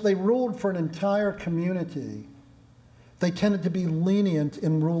because they ruled for an entire community, they tended to be lenient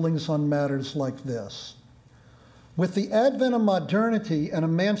in rulings on matters like this. With the advent of modernity and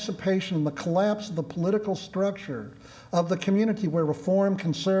emancipation and the collapse of the political structure of the community where Reform,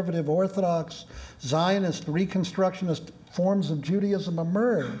 Conservative, Orthodox, Zionist, Reconstructionist forms of Judaism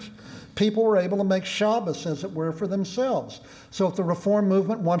emerged, people were able to make Shabbos, as it were, for themselves. So if the Reform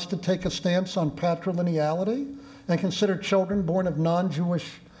movement wants to take a stance on patrilineality and consider children born of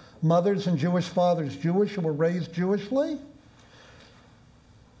non-Jewish mothers and Jewish fathers Jewish who were raised Jewishly,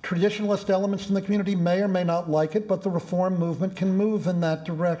 traditionalist elements in the community may or may not like it, but the Reform movement can move in that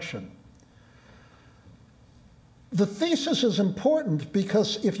direction. The thesis is important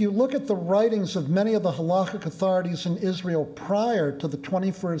because if you look at the writings of many of the halakhic authorities in Israel prior to the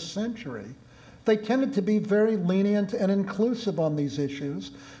 21st century, they tended to be very lenient and inclusive on these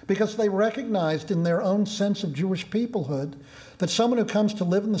issues because they recognized in their own sense of Jewish peoplehood that someone who comes to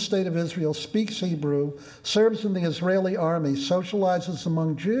live in the state of Israel, speaks Hebrew, serves in the Israeli army, socializes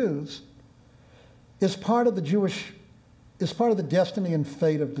among Jews, is part of the destiny and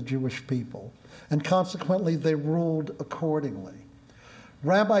fate of the Jewish people. And consequently, they ruled accordingly.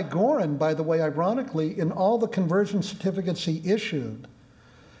 Rabbi Gorin, by the way, ironically, in all the conversion certificates he issued,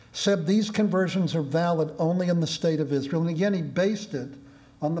 said these conversions are valid only in the state of Israel. And again, he based it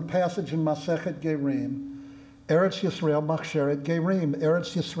on the passage in Masechet Gerim, Eretz Yisrael Machsheret Gerim.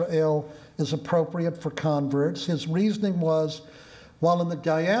 Eretz Yisrael is appropriate for converts. His reasoning was, while in the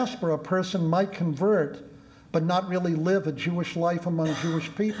diaspora a person might convert, but not really live a Jewish life among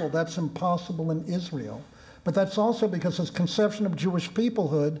Jewish people, that's impossible in Israel. But that's also because his conception of Jewish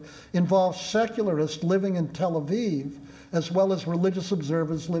peoplehood involves secularists living in Tel Aviv, as well as religious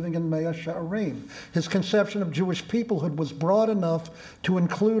observers living in Mea Shearim. His conception of Jewish peoplehood was broad enough to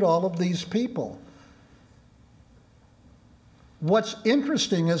include all of these people. What's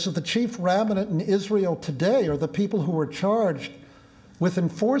interesting is that the chief rabbinate in Israel today, or the people who are charged with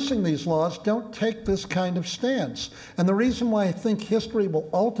enforcing these laws, don't take this kind of stance. And the reason why I think history will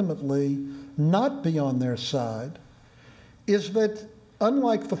ultimately not be on their side is that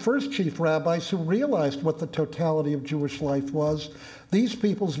unlike the first chief rabbis who realized what the totality of Jewish life was, these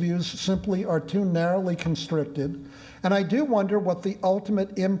people's views simply are too narrowly constricted. And I do wonder what the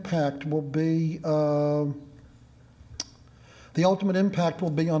ultimate impact will be. The ultimate impact will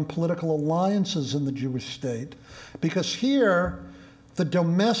be on political alliances in the Jewish state, because here, the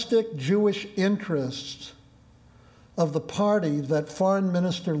domestic Jewish interests of the party that Foreign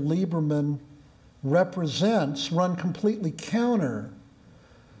Minister Lieberman represents run completely counter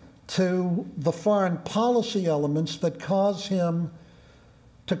to the foreign policy elements that cause him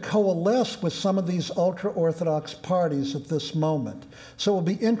to coalesce with some of these ultra-Orthodox parties at this moment. So it will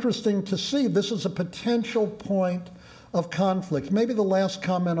be interesting to see. This is a potential point of conflict. Maybe the last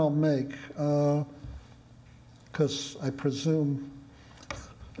comment I'll make, because I presume,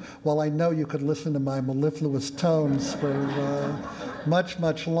 while I know you could listen to my mellifluous tones for much,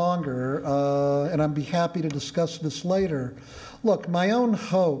 much longer, and I'd be happy to discuss this later. Look, my own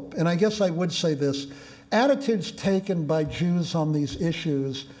hope, and I guess I would say this, attitudes taken by Jews on these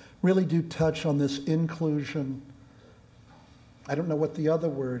issues really do touch on this inclusion, I don't know what the other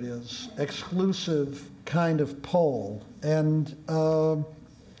word is, exclusive kind of pole. And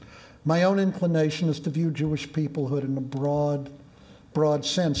my own inclination is to view Jewish peoplehood in a broad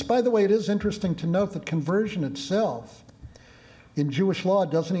sense. By the way, it is interesting to note that conversion itself in Jewish law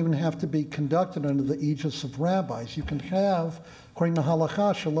doesn't even have to be conducted under the aegis of rabbis. You can have, according to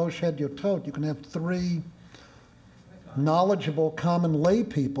halakha, shalosh hedyotot, you can have 3 knowledgeable common lay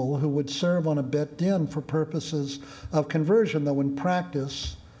people who would serve on a bet din for purposes of conversion, though in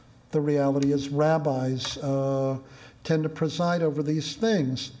practice, the reality is rabbis tend to preside over these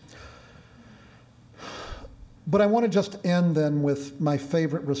things. But I want to just end then with my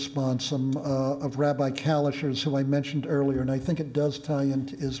favorite response of Rabbi Kalischer's, who I mentioned earlier, and I think it does tie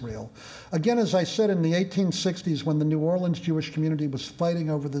into Israel. Again, as I said, in the 1860s, when the New Orleans Jewish community was fighting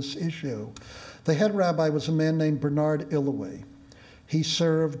over this issue, the head rabbi was a man named Bernard Illoway. He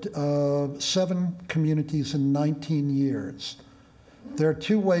served 7 communities in 19 years. There are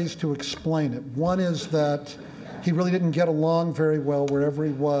 2 ways to explain it. One is that he really didn't get along very well wherever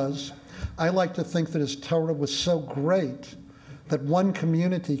he was. I like to think that his Torah was so great that one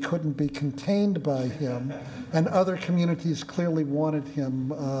community couldn't be contained by him, and other communities clearly wanted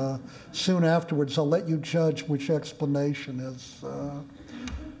him soon afterwards. I'll let you judge which explanation is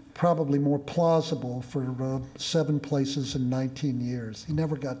probably more plausible for 7 places in 19 years. He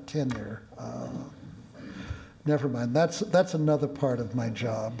never got tenure. Never mind. That's another part of my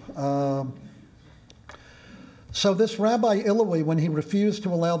job. So this Rabbi Illoway, when he refused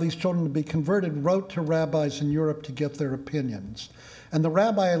to allow these children to be converted, wrote to rabbis in Europe to get their opinions. And the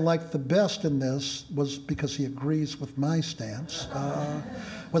rabbi I liked the best in this was, because he agrees with my stance,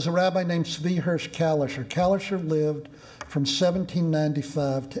 was a rabbi named Tzvi Hirsch Kalischer. Kalischer lived from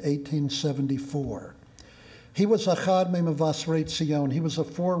 1795 to 1874. He was Achad Memavasrei Tzion. He was a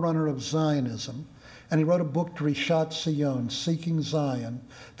forerunner of Zionism. And he wrote a book, Drishat Zion, Seeking Zion,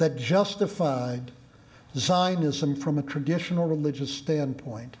 that justified Zionism from a traditional religious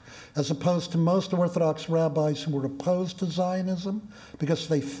standpoint, as opposed to most Orthodox rabbis who were opposed to Zionism because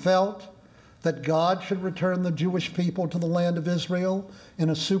they felt that God should return the Jewish people to the land of Israel in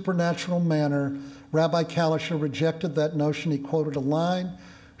a supernatural manner. Rabbi Kalischer rejected that notion. He quoted a line,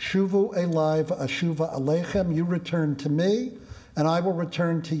 Shuvu elai v'ashuva aleichem, you return to me, and I will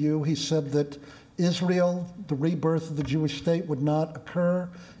return to you. He said that Israel, the rebirth of the Jewish state, would not occur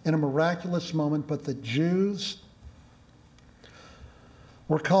in a miraculous moment, but the Jews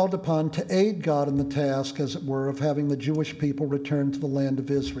were called upon to aid God in the task, as it were, of having the Jewish people return to the land of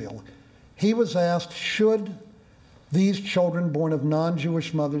Israel. He was asked, should these children born of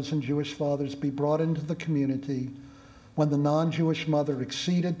non-Jewish mothers and Jewish fathers be brought into the community, when the non-Jewish mother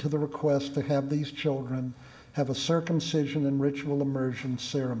acceded to the request to have these children have a circumcision and ritual immersion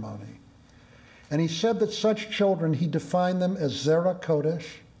ceremony. And he said that such children, he defined them as Zera Kodesh.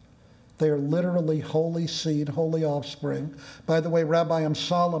 They are literally holy seed, holy offspring. By the way, Rabbi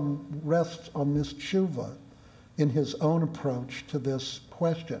Amsalem rests on this tshuva in his own approach to this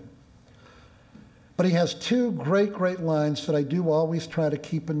question. But he has 2 great, great lines that I do always try to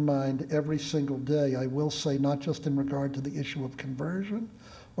keep in mind every single day. I will say, not just in regard to the issue of conversion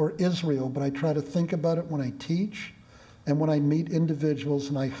or Israel, but I try to think about it when I teach and when I meet individuals,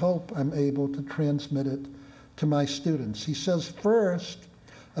 and I hope I'm able to transmit it to my students. He says first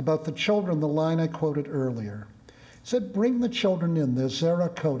about the children, the line I quoted earlier. He said, bring the children in, they're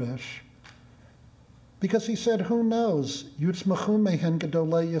Zera Kodesh, because he said, who knows, Yutzmachu mehen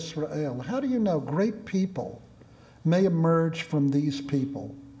gedolei Yisrael. How do you know great people may emerge from these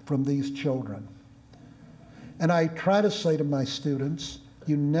people, from these children? And I try to say to my students,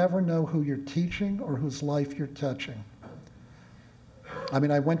 you never know who you're teaching or whose life you're touching. I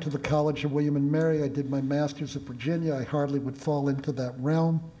mean, I went to the College of William and Mary. I did my master's at Virginia. I hardly would fall into that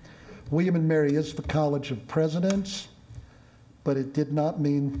realm. William and Mary is the College of Presidents, but it did not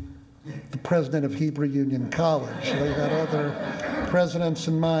mean the president of Hebrew Union College. They had other presidents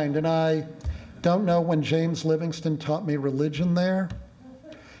in mind. And I don't know when James Livingston taught me religion there,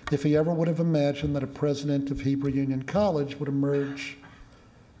 if he ever would have imagined that a president of Hebrew Union College would emerge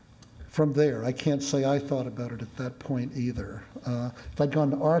from there. I can't say I thought about it at that point either. If I'd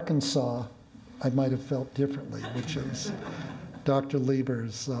gone to Arkansas, I might have felt differently, which is Dr.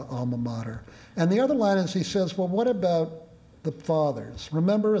 Lieber's alma mater. And the other line is he says, well, what about the fathers?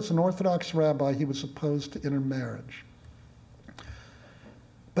 Remember, as an Orthodox rabbi, he was opposed to intermarriage.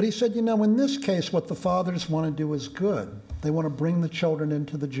 But he said, you know, in this case, what the fathers want to do is good. They want to bring the children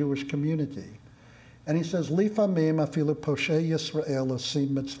into the Jewish community. And he says, Lifamim afilu poshei Yisrael osim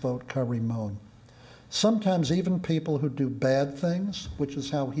mitzvot karimon. Sometimes even people who do bad things, which is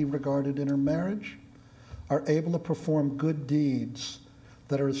how he regarded intermarriage, are able to perform good deeds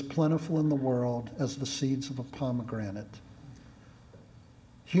that are as plentiful in the world as the seeds of a pomegranate.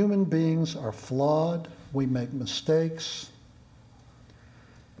 Human beings are flawed. We make mistakes.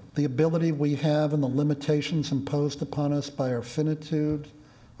 The ability we have and the limitations imposed upon us by our finitude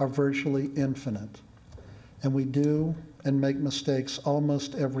are virtually infinite. And we do and make mistakes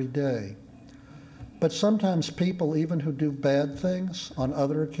almost every day. But sometimes people, even who do bad things on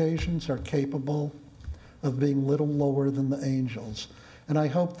other occasions, are capable of being little lower than the angels. And I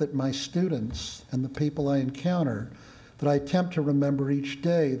hope that my students and the people I encounter, that I attempt to remember each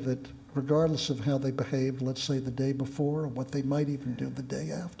day that regardless of how they behaved, let's say the day before, or what they might even do the day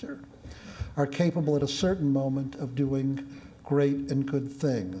after, are capable at a certain moment of doing great and good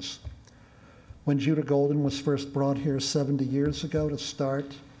things. When Judah Golden was first brought here 70 years ago to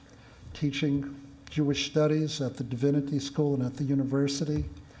start teaching Jewish studies at the Divinity School and at the university,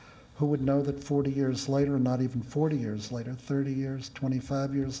 who would know that 40 years later, and not even 40 years later, 30 years,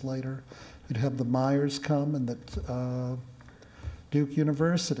 25 years later, you'd have the Myers come, and that Duke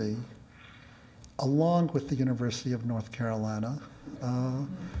University, along with the University of North Carolina,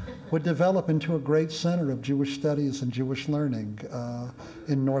 would develop into a great center of Jewish studies and Jewish learning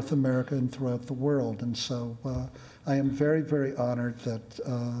in North America and throughout the world. And so I am very, very honored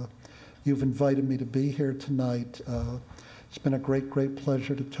that you've invited me to be here tonight. It's been a great, great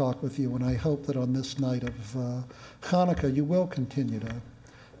pleasure to talk with you, and I hope that on this night of Hanukkah you will continue to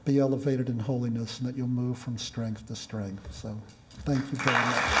be elevated in holiness and that you'll move from strength to strength. So thank you very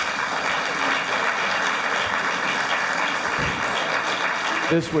much.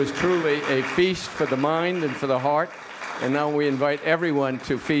 This was truly a feast for the mind and for the heart. And now we invite everyone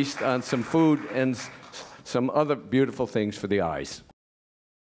to feast on some food and some other beautiful things for the eyes.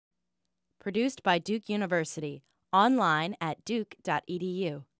 Produced by Duke University. Online at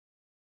duke.edu.